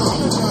laps on them.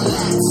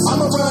 I'ma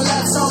run laps on them. I'ma run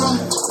laps on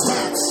them.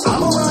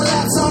 I'ma run laps on them. I'ma run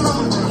laps on them.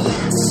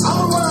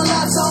 I'ma run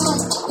laps on them.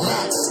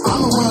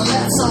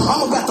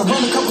 I'm about to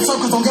run a couple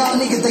circles on y'all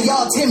niggas, they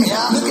all timid.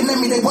 Looking at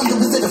me, they wonder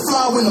is there a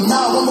flaw in them.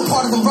 Nah, I'm a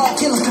part of them raw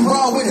killers, can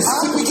raw with us.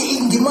 We can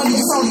eat and get money,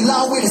 it's only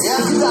law with us.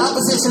 If you the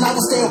opposition, I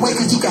will stay away,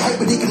 cause you can hate,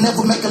 but it can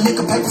never make a lick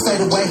of paper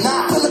fade away.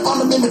 Nah, pull up on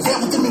them in the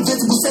van with them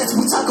invisible sets.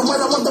 We talking what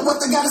I wonder what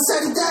they gotta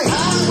say today.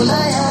 Well, I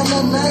ain't had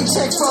nothing, I ain't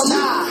checked from me.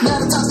 Now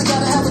the time they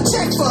gotta have a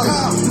check for me.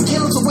 You get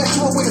them to wet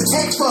you up with a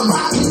text for me.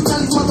 Can you tell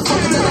these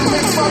motherfuckers that I'm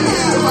next for me?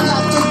 If I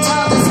knock 3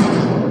 times.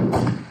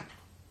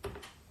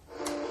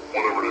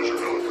 Whatever it is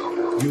you're doing out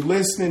here. You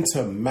listening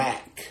to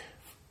Mac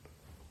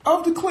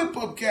of the Clip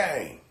Up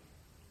Gang.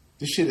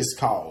 This shit is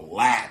called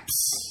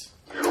Laps.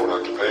 You don't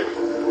have to pay me.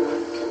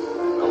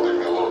 Now leave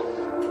me alone.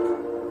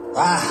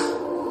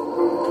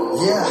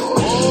 Yeah.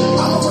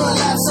 I'ma run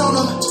laps on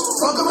them.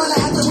 Fuck around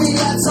and have to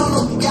relapse on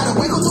them. Gotta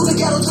wiggle through the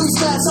ghetto, 3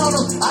 straps on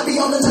them. I be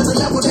on another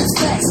level, that's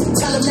facts.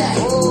 Tell them that.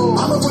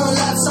 I'ma run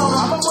laps on them.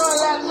 I'ma run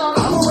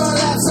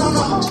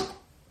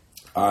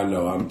I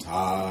know, I'm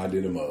tired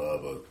in the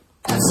mother.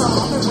 I'ma run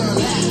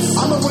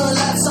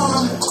laps on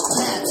them.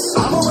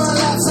 I'ma run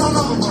laps on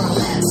them.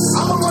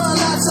 I'ma run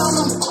laps on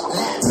them.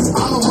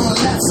 I'ma run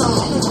laps on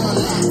them.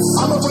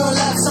 I'ma run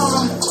laps on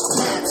them.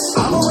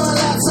 I'ma run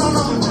laps on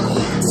them.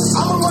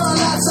 I'ma run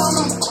laps on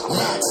them.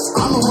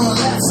 I'ma run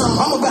laps on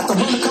them. I'm about to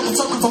run a couple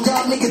circles on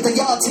y'all niggas, they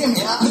all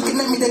timid. Looking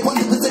at me, they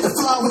wonder if they the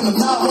flaw in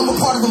them. Nah, I'm a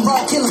part of them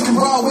raw killers, can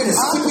raw with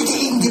us. We can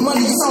eat and get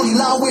money, it's only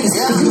law with us.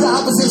 If you the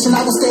opposition,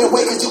 I will stay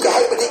away, cause you can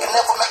hate, but they can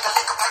never make a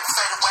lick of paper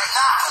straight away.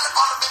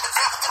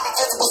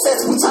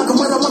 We talking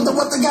when I wonder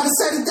what they gotta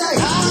say today.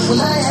 Well,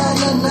 I ain't had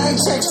nothing, I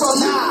ain't checked for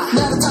me.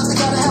 Now the time they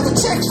gotta have a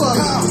check for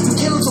me. You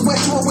kill them to wet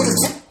you up with a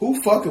check. Who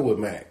fucking with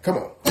Mac? Come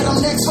on. And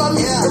I'm next for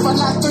me. If I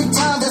knock 3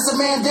 times, that's a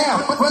man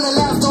down. Running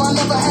laps, though I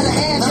never had a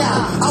hand down.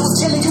 I was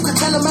killing, you can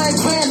tell them I ain't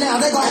playing now.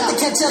 They gon' have to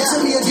catch up to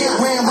me or get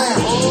ran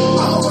round.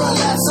 I'ma run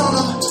laps on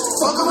them.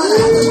 Fuck around and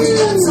have to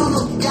relapse on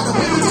them. Gotta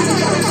wait until they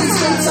gotta keep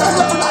straps on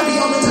them. I be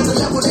on another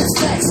level, that's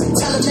facts.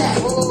 Tell them that.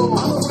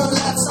 I'ma run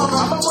laps on them.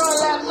 I'ma run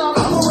laps on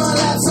them. I'ma run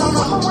laps on them.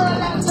 I'ma run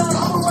laps on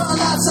them. I'ma run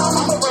laps on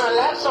them. I'ma run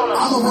laps on them.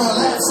 I'ma run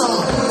laps on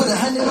them. With a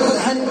hundred, with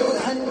a hundred, with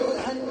a hundred.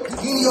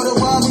 Any other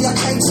round me, I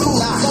can't choose.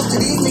 Most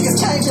of these niggas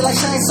change it like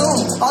Shane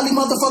Soon. All these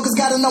motherfuckers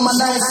gotta know my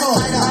name soon.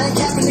 I ain't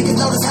capping, niggas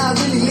notice how I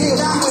really live.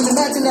 You wouldn't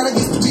imagine that I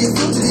used to be a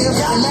fugitive.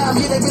 And now I'm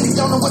here, they really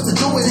don't know what to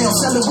do with him.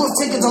 Selling wolf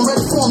tickets, I'm ready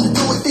for them to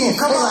do it then.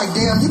 They like,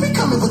 damn, you be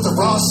coming with the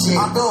raw shit.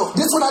 I do.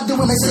 This what I do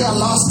when they say I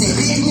lost it.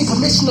 You need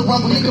permission to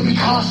rumble, nigga, be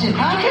cautious. You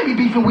can't be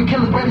beefing with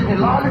killers better than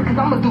lawless, cause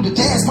I'ma do the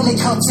dance when they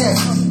come test.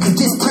 Cause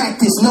this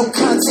practice, no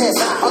contest.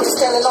 I'm just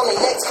standing on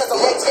their necks cause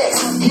I'm next text.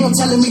 He don't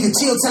telling me to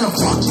chill, tell him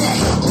fuck that.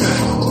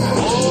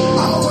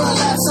 I'ma run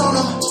laps on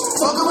them.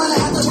 Fuck around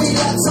and have to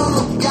relapse on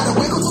them. Gotta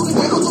wiggle to the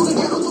wiggle to the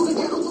wiggle to the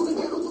wiggle to the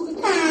wiggle to the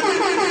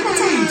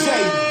DJ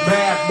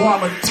Mad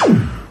Wallet.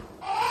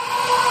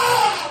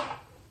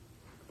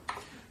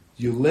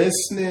 You're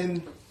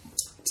listening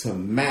to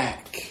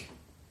Mac.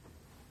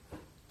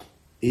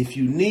 If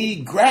you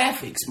need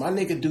graphics, my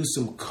nigga do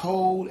some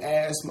cold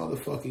ass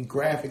motherfucking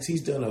graphics.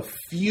 He's done a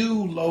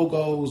few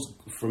logos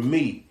for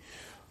me.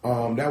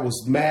 That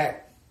was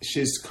Mac.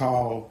 Shit's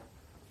called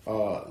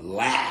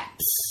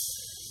Laps.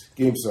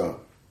 Give him some.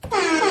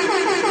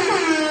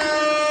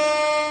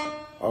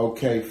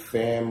 Okay,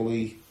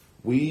 family.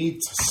 We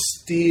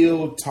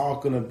still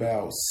talking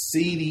about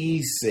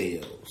CD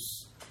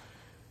sales.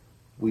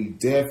 We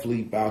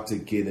definitely about to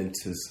get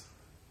into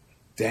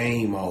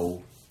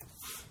Damo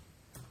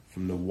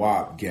from the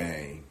WAP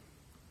gang.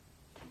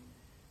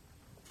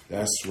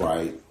 That's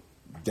right.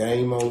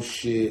 Damo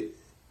shit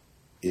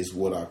is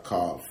what I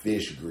call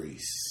fish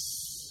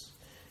grease.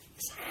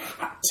 It's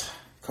hot.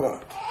 Come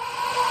on.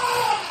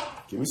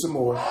 Give me some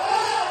more.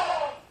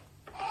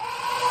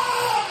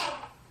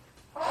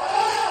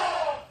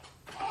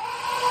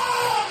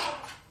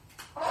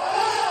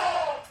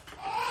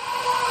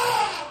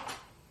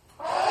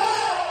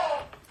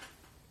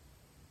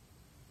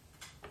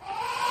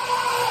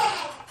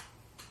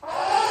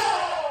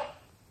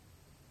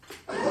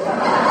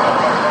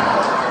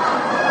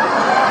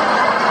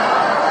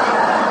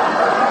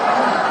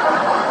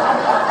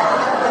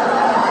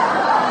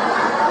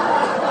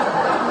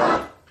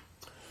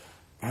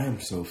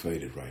 So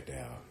faded right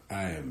now.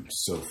 I am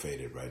so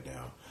faded right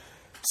now.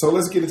 So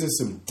let's get into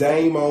some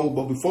Damo.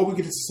 But before we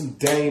get into some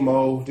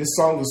Damo, this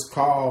song is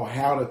called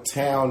How the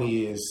Town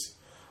Is.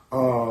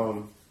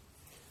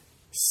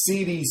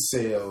 CD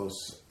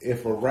sales.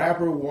 If a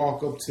rapper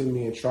walk up to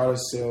me and try to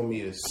sell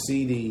me a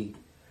CD,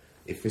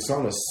 if it's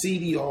on a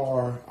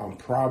CDR, I'm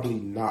probably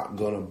not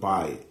going to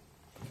buy it.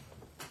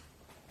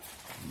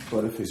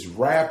 But if it's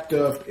wrapped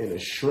up in a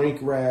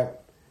shrink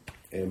wrap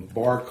and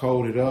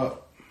barcoded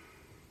up,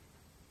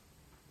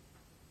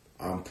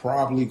 I'm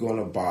probably going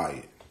to buy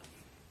it.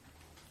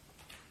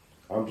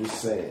 I'm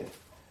just saying.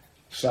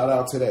 Shout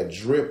out to that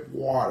drip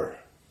water.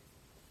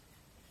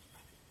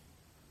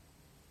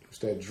 It's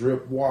that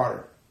drip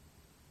water.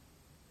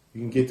 You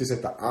can get this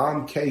at the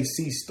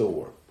KC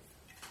store.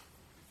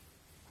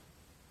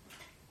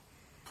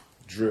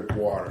 Drip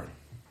water.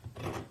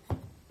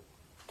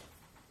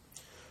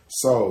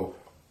 So,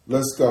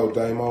 let's go,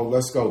 Damo.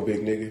 Let's go, big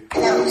nigga.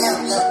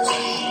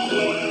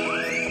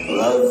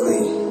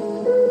 Lovely.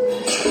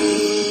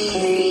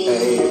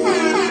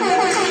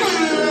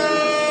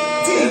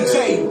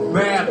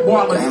 Mad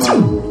Wallet.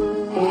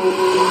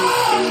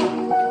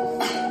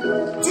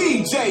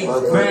 DJ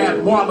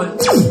Mad Wallet.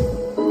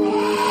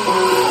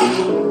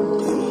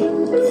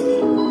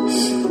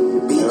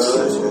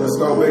 Let's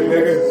go, big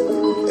nigga.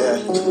 Yeah.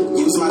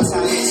 Use my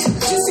talents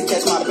just to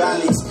catch my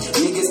balance.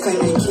 Niggas claim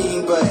they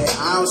king, but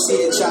I don't see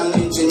a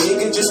challenge. A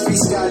nigga just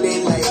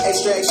freestyling like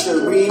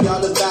extra, read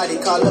all about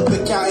it. Call up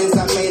accountants,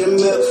 I made a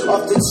mill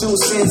off the 2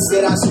 cents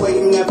that I swear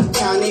you never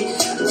counted.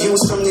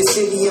 Views from the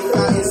city of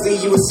fountains, then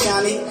you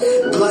astounded.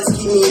 Blunts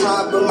keep me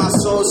high, but my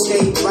soul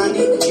stay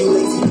grounded. You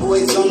lazy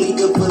boys only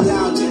good for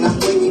lounging. I'm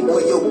waiting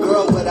for your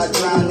girl, but I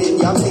drown in.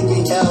 Y'all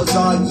taking L's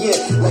all year,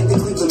 like the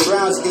Cleveland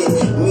Browns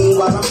did.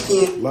 Meanwhile, I'm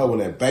peeing. Love when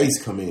that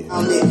bass come in.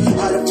 How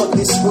the fuck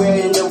this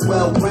square and the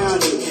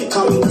well-rounded?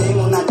 Call me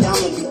Damo, not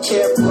Damo, be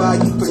careful how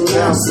you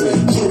pronounce it.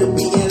 Could've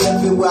been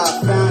left it where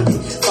I found it.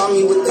 Found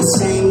me with the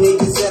same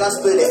niggas that I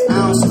split an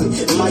ounce with.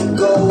 Might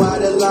go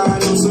out of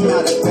line on some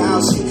out of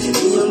bounds shit.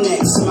 And your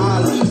neck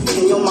smiling,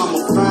 and your mama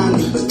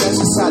crying, but that's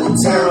just how the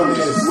town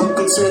is.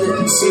 Welcome to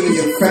the city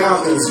of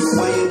fountains. You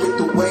ain't with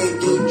the wave,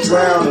 then you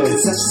drowning.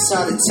 Cause that's just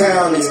how the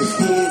town is.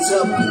 Hands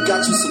up, we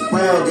got you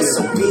surrounded.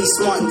 So be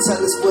smart and tell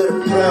us where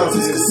the pounds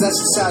is. Cause that's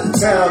just how the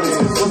town is.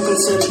 Welcome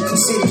to the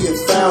city of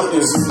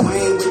fountains. You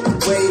ain't with the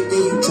wave, then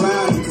you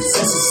drowning. Cause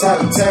that's just how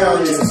the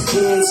town is.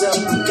 Hands up,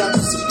 we got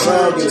you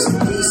surrounded. So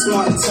be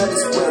smart and tell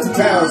us where the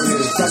pounds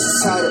is. That's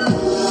just how the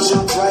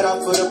jump right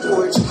off of the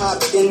porch.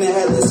 Hopped in the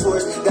headless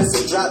horse. That's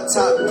a drop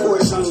top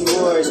Porsche on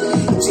yours.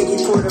 Jiggy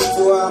Porter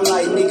 4, I'm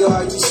like, nigga,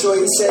 are you sure?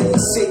 He said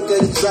he's sick of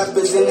these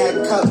rappers in that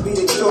cup, be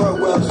the cure.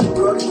 Well,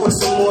 bro, pour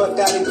some more,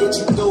 gotta get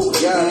you through.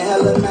 Yeah, and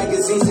hella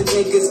magazines of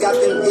niggas got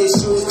them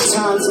issues.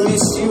 Times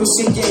misuse,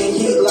 she getting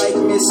heat like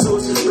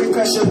missiles. Brick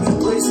pressure, we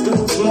blitz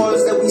dudes,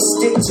 morals that we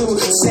stick to.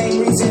 Same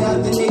reason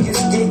other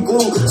niggas get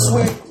glued.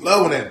 Swear.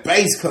 Love when that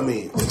bass come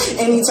in.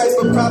 Any type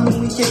of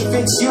problem we can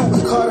fix you.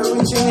 Carter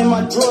reaching in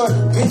my drawer.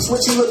 Bitch, what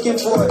you looking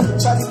for?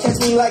 Try to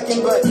catch me lacking,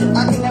 but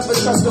I can never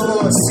trust the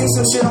horse. See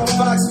some shit on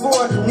Fox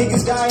 4.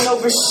 Niggas dying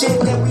over shit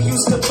that we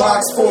used to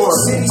box for.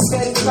 City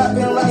steady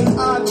clapping like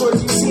encores.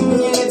 You see me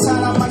in the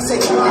town, I might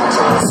say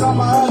encores. All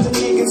my other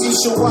niggas you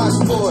should watch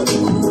for.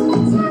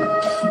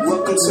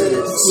 Welcome to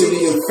the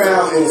city of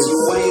fountains. You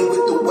ain't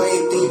with the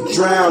wave, then you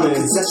drowning.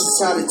 Cause that's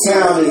just how the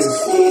town is.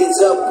 Hands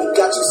up, we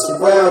got you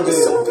surrounded.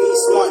 So be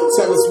smart and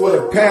Tell us what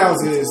a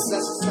pounds is.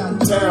 that's just how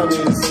the Town is.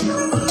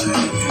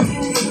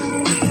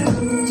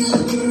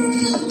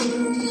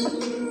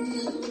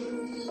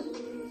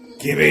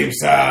 Give him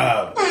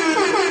some.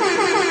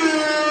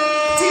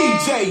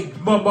 DJ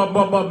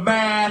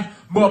man,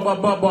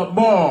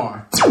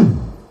 more.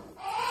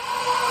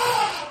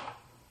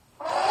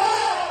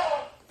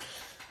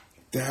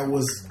 That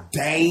was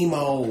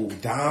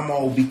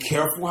Damo. Be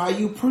careful how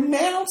you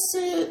pronounce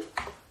it.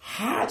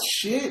 Hot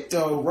shit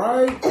though,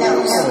 right?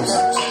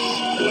 Hot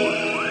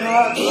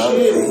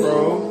shit,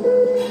 bro.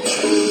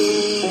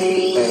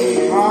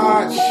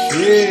 Hot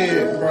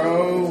shit, bro.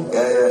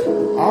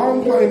 I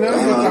don't play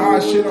nothing but the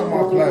hot shit on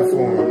my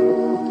platform.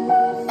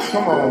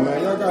 Come on,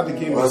 man. Y'all got to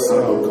give me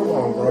some. Come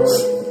on, bro.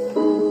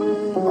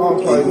 I don't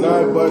play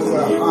nothing but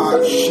the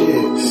hot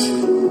shit.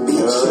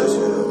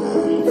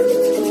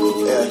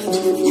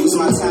 Use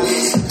my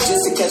talents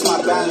just to catch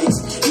my balance.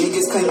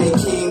 Niggas claim they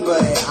king,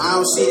 but I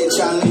don't see a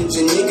challenge. A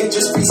nigga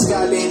just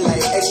freestyling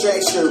like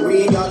extra.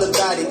 Read all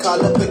about it.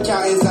 Call up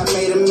accountants, I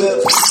made a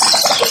mill.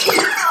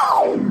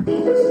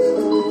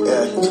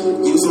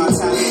 Use my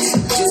talents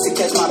just to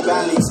catch my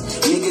balance.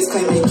 Niggas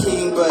claim they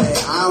king, but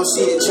I don't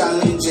see a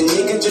challenge. A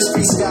nigga just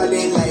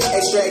freestyling like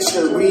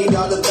extra. Read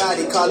all about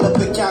it. Call up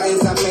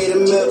accountants, I made a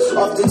mill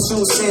off the 2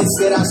 cents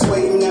that I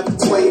swayed never.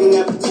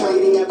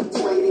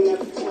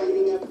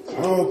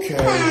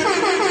 Okay.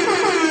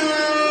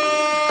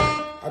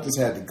 I just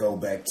had to go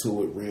back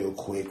to it real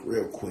quick.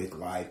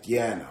 Like,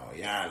 yeah, no.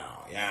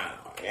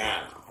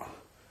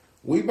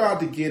 We about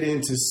to get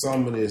into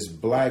some of this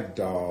Black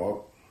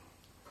Dog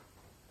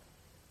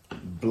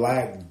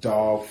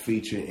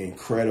featuring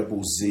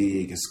Incredible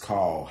Zig. It's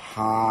called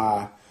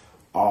High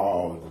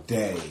All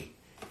Day.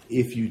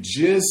 If you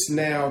just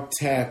now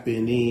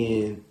tapping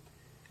in,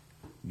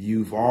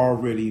 you've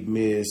already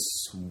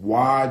missed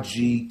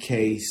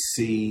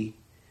YGKC,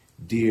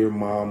 Dear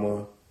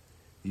Mama.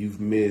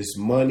 You've missed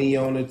Money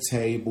on the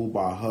Table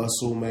by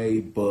Hustle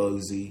Made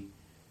Bugsy.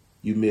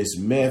 You missed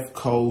Meth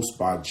Coast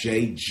by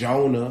Jay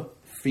Jonah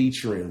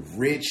featuring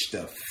Rich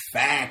the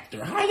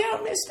Factor. How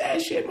y'all miss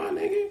that shit, my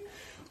nigga?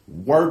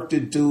 Work to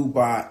Do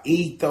by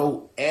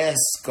Etho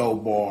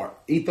Escobar.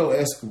 Etho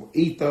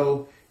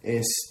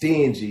and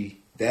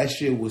Stingy. That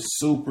shit was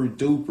super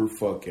duper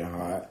fucking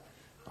hot.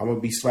 I'm gonna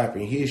be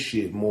slapping his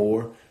shit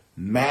more.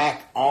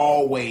 Mac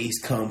always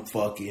come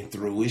fucking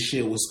through. His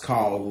shit was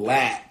called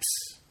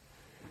Laps.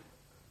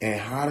 And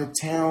How the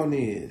Town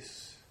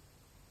Is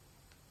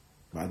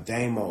by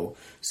Damo.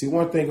 See,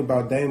 one thing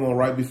about Damo,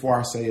 right before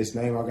I say his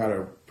name, I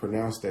gotta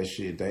pronounce that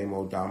shit.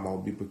 Damo.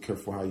 Be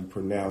careful how you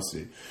pronounce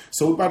it.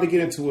 So we're about to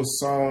get into a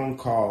song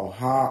called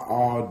High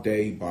All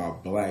Day by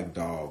Black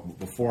Dog. But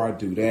before I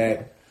do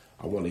that,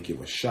 I want to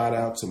give a shout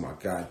out to my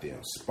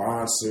goddamn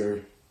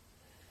sponsor,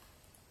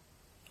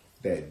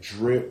 that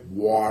Drip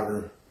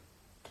Water.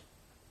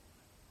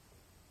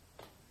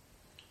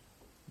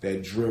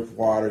 That Drip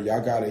Water.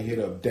 Y'all got to hit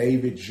up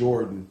David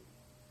Jordan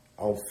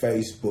on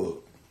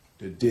Facebook.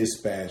 The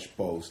Dispatch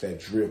Post.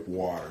 That Drip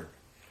Water.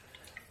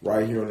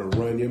 Right here on the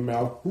Run Your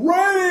Mouth Radio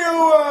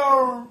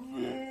Hour.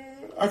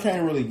 I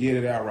can't really get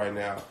it out right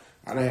now.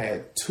 I done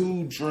had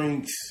 2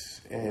 drinks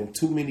and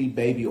too many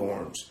baby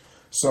arms.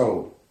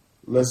 So,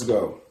 let's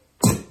go.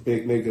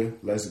 Big nigga,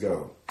 let's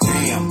go.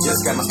 Damn,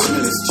 just got my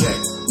stimulus check.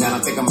 Now I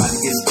think I'm about to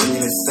get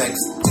stimulus sex.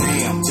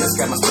 Damn, just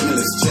got my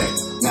stimulus check.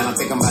 Now I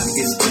think I'm about to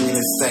get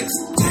stimulus sex.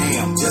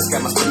 Damn, just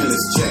got my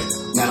stimulus check.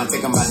 Now I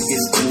think I'm about to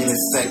get stimulus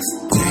sex.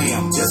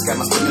 Damn, just got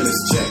my stimulus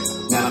check.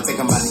 Now I think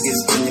I'm about to get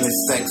stimulus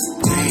sex.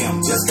 Damn,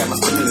 just got my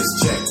stimulus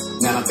check.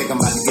 Now I think I'm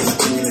about to get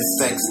stimulus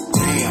sex.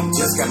 Damn,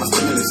 just got my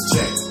stimulus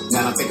check.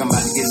 Now I think I'm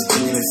about to get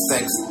stimulus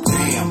sex.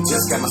 Damn,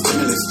 just got my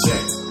stimulus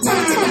check. Now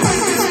I think I'm about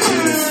to get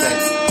stimulus sex.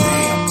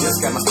 Damn, just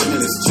got my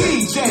stimulus check.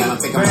 Now I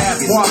think I'm about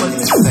to get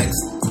stimulus sex.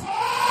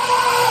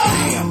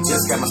 Damn,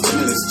 just got my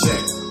stimulus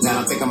check. Now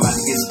I think I'm about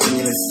to get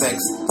stimulus sex.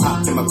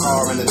 Hopped in my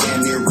car and a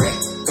damn near wreck.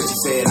 Cause she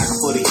said I can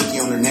put a hickey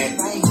on her neck.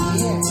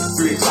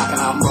 3 o'clock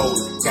and I'm rolling.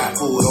 Got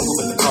pulled over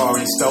but the car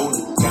ain't stolen.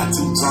 Got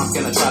too drunk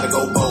and I tried to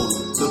go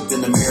bowling. Looked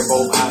in the mirror,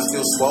 both eyes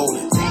still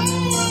swollen.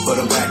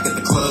 But I'm back at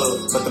the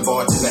club, but the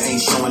bartender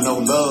ain't showing no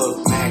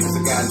love. Mad cause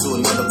I got into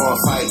another bar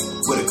fight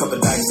with a couple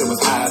dice that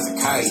was high as a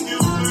kite.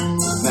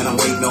 Now I'm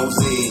waiting on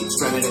Zig,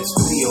 stranded at the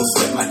studio,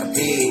 sweating like a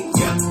pig.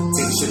 Yeah,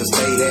 think I should've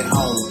stayed at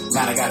home.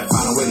 Now I gotta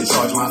find a way to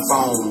charge my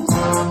phone.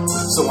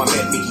 So I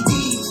met Mickey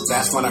D's,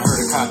 that's when I heard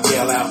a cop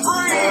yell out,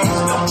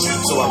 "Freeze!"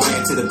 So I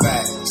ran to the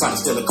back, trying to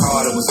steal a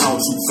car that was on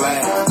too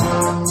flat.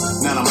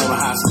 Now I'm on a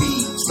high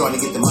speed, starting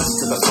to get the money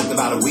cause I smoked a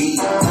lot of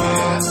weed.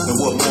 And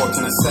what more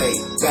can I say?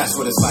 That's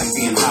what it's like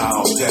being high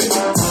all day.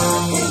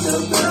 Hit the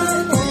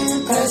blunt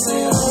and pass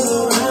it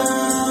all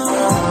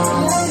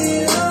around. Light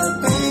it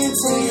up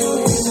until you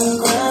hit the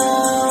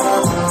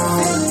ground.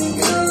 Feeling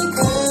good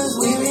cause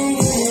we been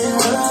getting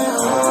high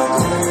all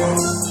day.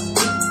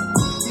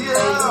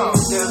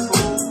 Yeah.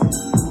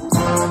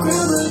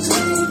 Grab a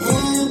drink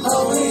and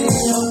pour it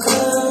in your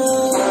cup.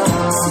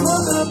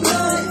 Smoke a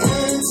blunt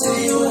until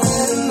you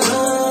had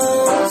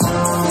enough.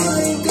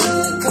 Feeling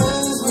good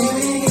cause we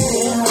been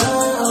getting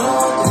high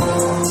all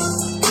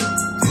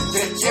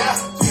day.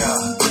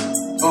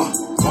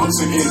 Once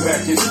again,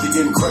 back is the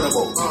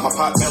incredible. My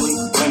pot belly,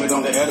 blame it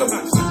on the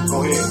edibles. Go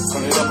ahead,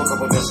 turn it up a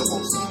couple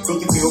decibels.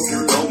 Cookie feel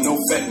pure dope, no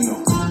fentanyl.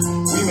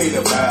 We made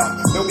a vow,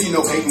 there'll be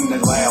no hating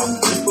that loud.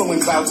 Just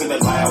blowing clouds in the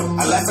loud.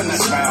 I laugh and I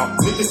smile.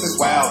 Niggas is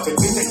wild. They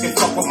think they can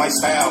fuck with my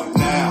style.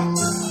 Now,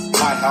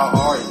 hi, how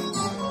are you?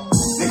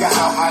 Nigga,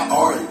 how high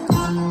are you?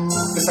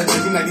 It's like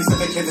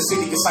 1997 Kansas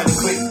City, decided to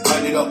click,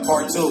 light it up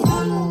part 2.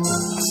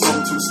 I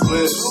smoked 2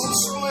 spliffs.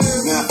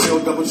 Now I feel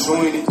double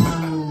jointed.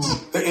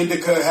 The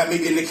indica had me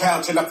in the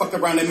couch and I fucked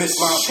around and missed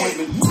my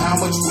appointment. How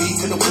much weed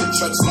could a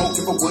woodchuck smoke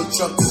if a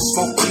woodchuck could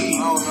smoke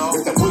weed?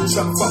 If that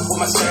woodchuck fuck with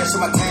my stash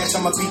and my cash,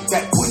 I'ma beat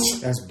that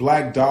woodchuck. That's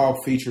Black Dog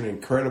featuring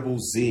Incredible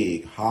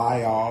Zig,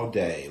 High All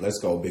Day. Let's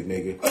go, big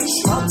nigga. I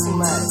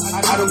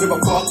don't give a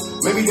fuck.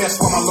 Maybe that's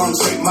why my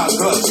lungs hate my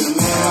guts.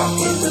 Now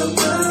hit the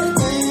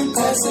blunt and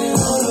pass it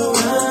all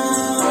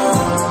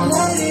around.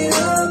 Light it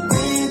up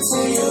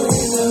until you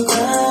hit the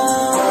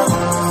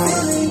ground.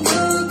 Feeling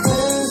good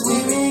cause we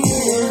been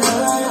getting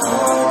high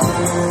all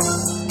day.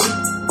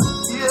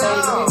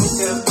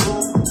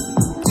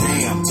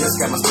 damn, just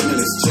got my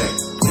stimulus check.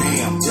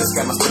 Damn, just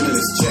got my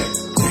stimulus check.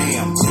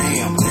 Damn,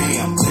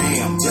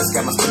 just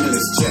got my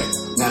stimulus check.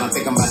 Now I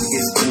think I'm about to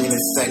get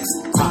stimulus sex.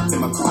 Hopped in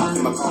my car.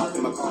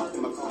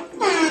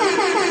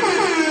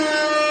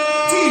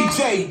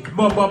 DJ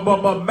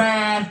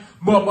man,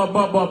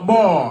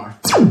 more.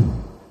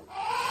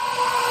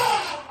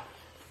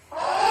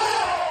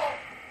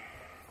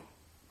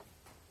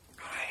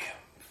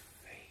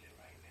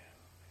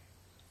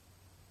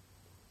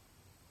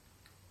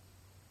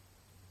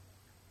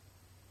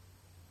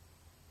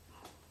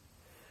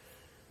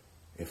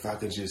 If I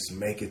could just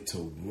make it to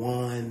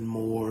one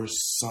more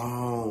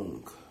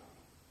song.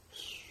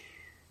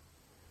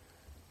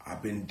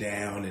 I've been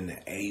down in the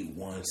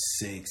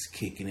 816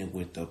 kicking it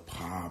with the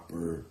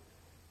popper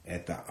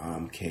at the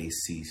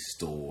KC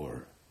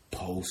store.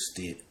 Post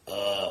it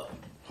up.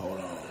 Hold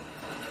on.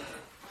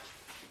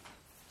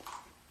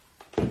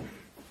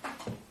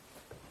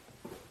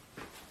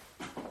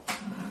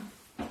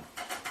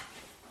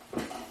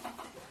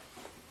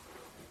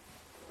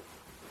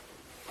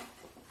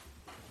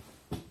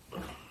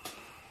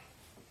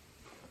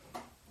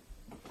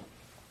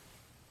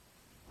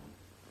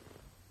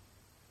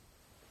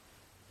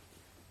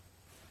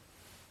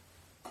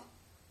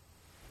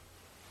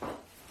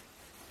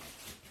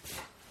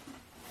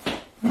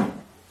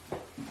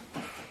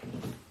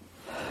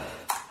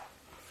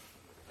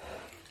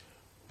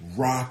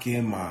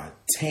 Rocking my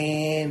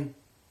tan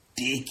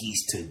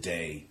Dickies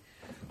today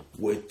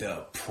with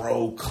the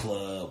Pro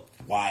Club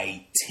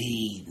white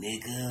tee,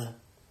 nigga.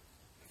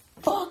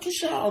 Fuck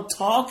is y'all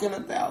talking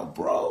about,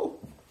 bro?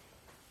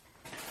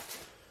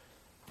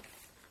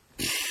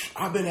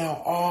 I've been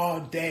out all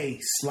day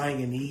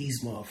slanging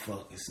these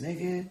motherfuckers,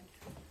 nigga.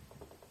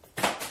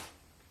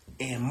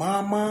 In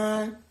my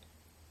mind,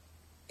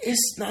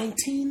 it's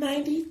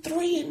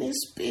 1993 in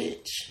this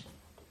bitch.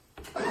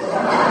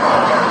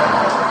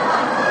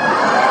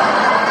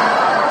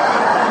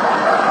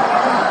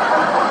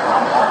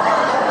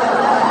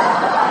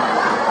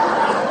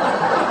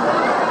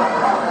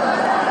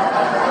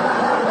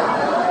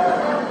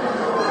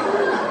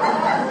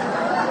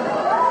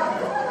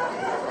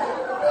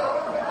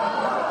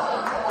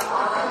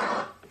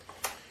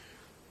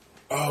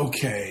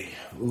 Okay,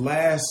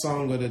 last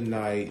song of the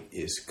night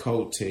is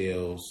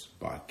Coattails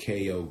by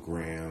K.O.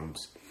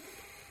 Grams.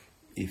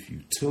 If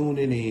you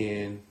tuning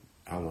in,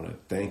 I want to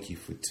thank you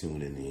for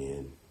tuning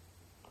in.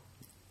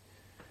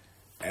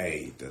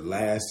 Hey, the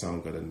last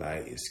song of the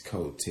night is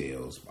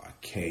Coattails by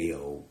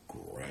K.O.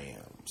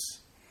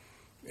 Grams.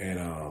 And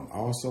I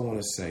also want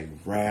to say,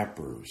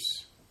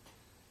 rappers,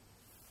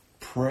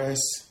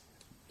 press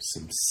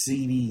some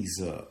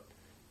CDs up.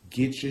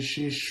 Get your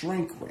shit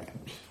shrink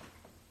wrapped.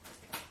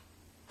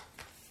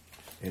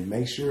 And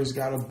make sure it's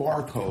got a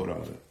barcode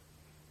on it.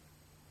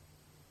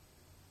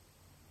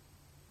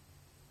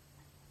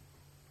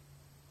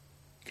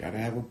 Gotta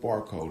have a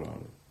barcode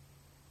on it.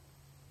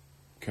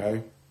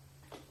 Okay?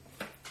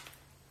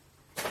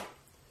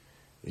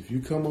 If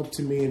you come up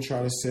to me and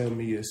try to sell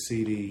me a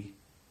CD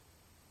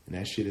and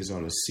that shit is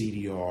on a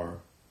CDR,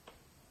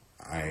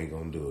 I ain't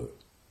gonna do it.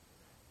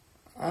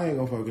 I ain't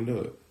gonna fucking do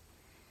it.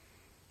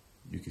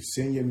 You can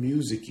send your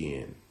music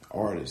in.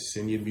 Artists,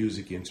 send your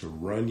music in to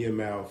Run Your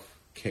Mouth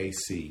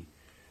KC.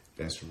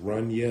 That's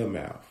Run Your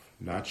Mouth,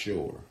 not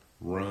your.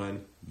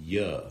 Run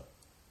Ya.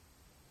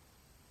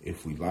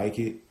 If we like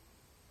it,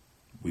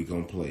 we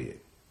gonna play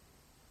it.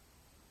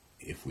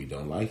 If we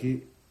don't like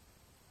it,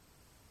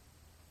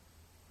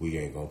 we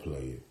ain't gonna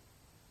play it.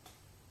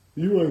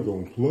 You ain't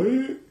gonna play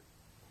it?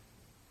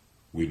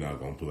 We not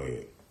gonna play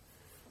it.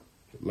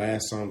 The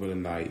last song of the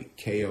night,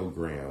 K.O.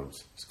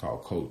 Grams. It's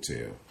called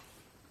Coattail.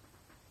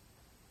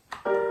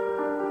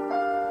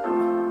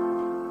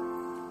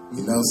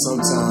 You know,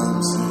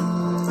 sometimes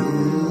you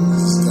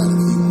just gotta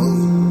keep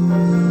moving.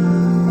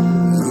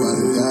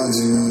 Everybody got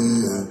you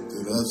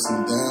through the ups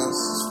and downs.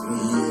 It's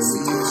really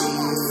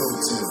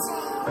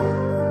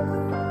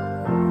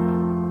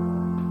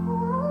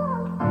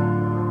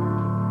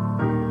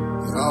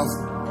get off.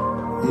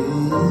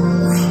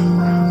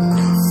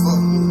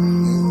 Fuck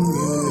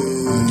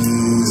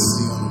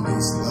see on the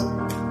next level.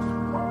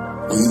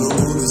 We don't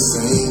do the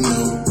same,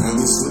 no. Now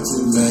we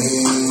switching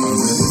lanes. I'm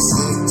really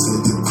sick to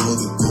the go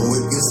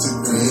against the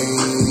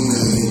grain.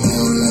 They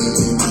down like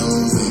 10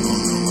 toes, they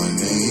gon' know my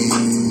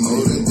name.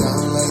 Hold it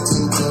down like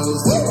 10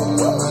 toes, they gon'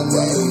 know my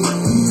name.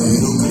 We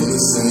don't do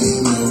the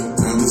same, no.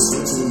 Now we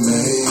switching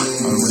lanes.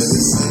 I'm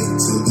really sick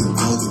to the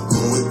go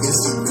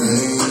against the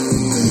grain.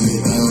 They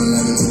down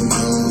like 10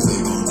 toes,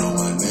 they gon' know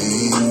my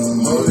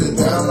name. Hold it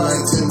down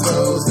like 10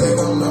 toes, they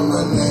gon' know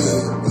my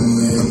name.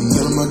 I'm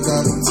telling my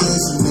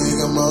competition,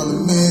 nigga, I'm on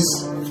a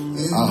mission.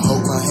 I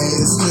hope my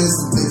haters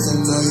listen, bitch, I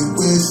know you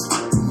wish.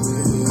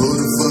 Who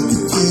the fuck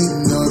you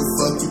kidding, know the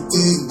fuck you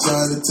didn't.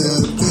 Trying to tell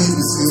the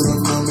business, you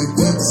don't know me,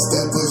 baby,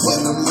 step up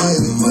and I'm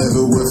living.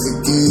 Never will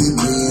forget it,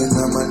 me and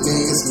all my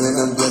niggas, man,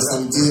 I'm blessed,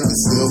 I'm giving.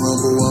 Still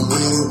humble, I'm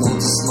with it, want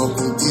to smoke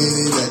and get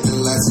it.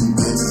 Acting like some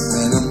bitches,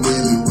 man, I'm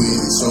really with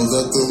it. Shows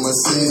up through my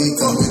city,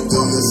 coming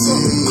through the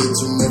city. Hit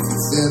you, make you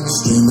feel me,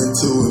 streaming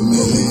to a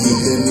million. Get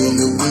that in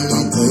the wind,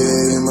 don't play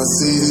that in my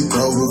city.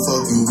 Bro, who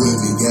fucking with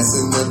me,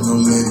 gassing up, no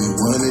limit.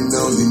 One and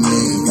only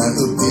nigga, got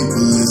the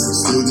people listen.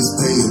 Students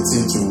pay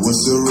attention,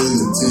 what's your real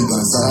intent?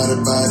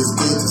 Blindsided by this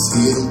business,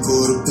 hit him,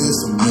 pull the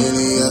pistol.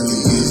 Many other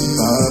issues,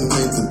 thought I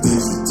paint the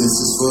picture. This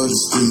is for the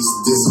streets,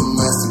 this a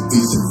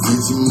masterpiece.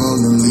 Vinci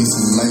Mona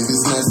Lisa, life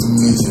is nice to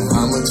meet you.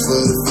 How much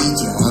for the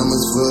feature? How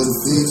much for the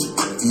feature?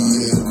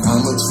 Yeah,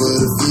 how much for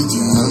the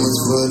feature? How much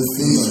for the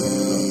feature?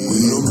 We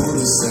don't move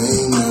the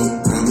same, no.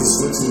 Now we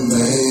switching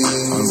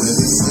lanes. I'm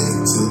really sick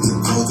to the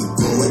go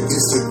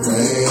against the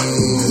grain.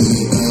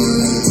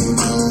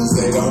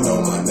 They don't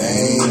know my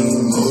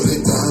name. Hold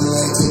it down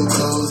like 10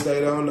 toes.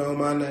 They don't know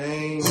my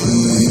name.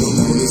 They don't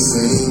know the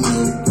same,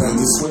 no. Now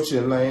we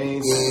switching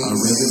lanes.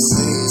 I'm really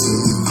sick to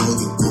the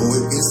go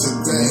against the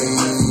grain.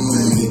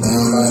 Hold it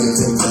down like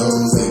 10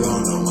 toes. They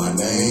don't know my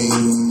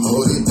name.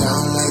 Hold it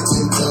down like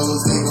 10 toes.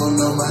 They don't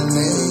know my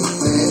name.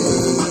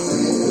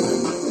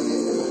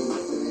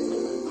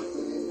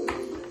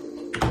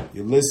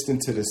 You're listening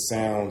to the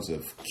sounds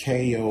of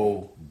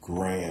K.O.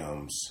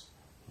 Grams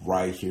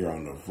right here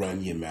on the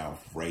Run Your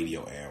Mouth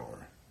Radio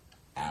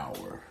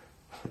Hour.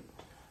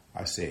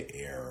 I said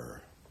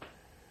error.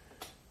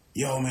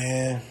 Yo,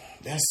 man,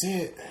 that's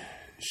it.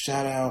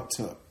 Shout out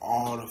to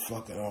all the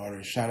fucking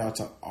artists. Shout out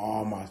to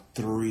all my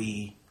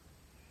 3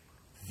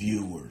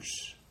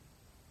 viewers.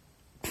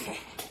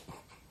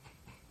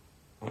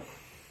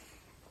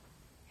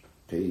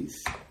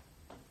 Peace.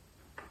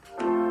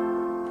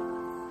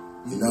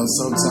 You know,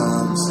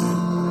 sometimes you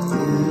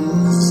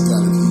just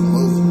gotta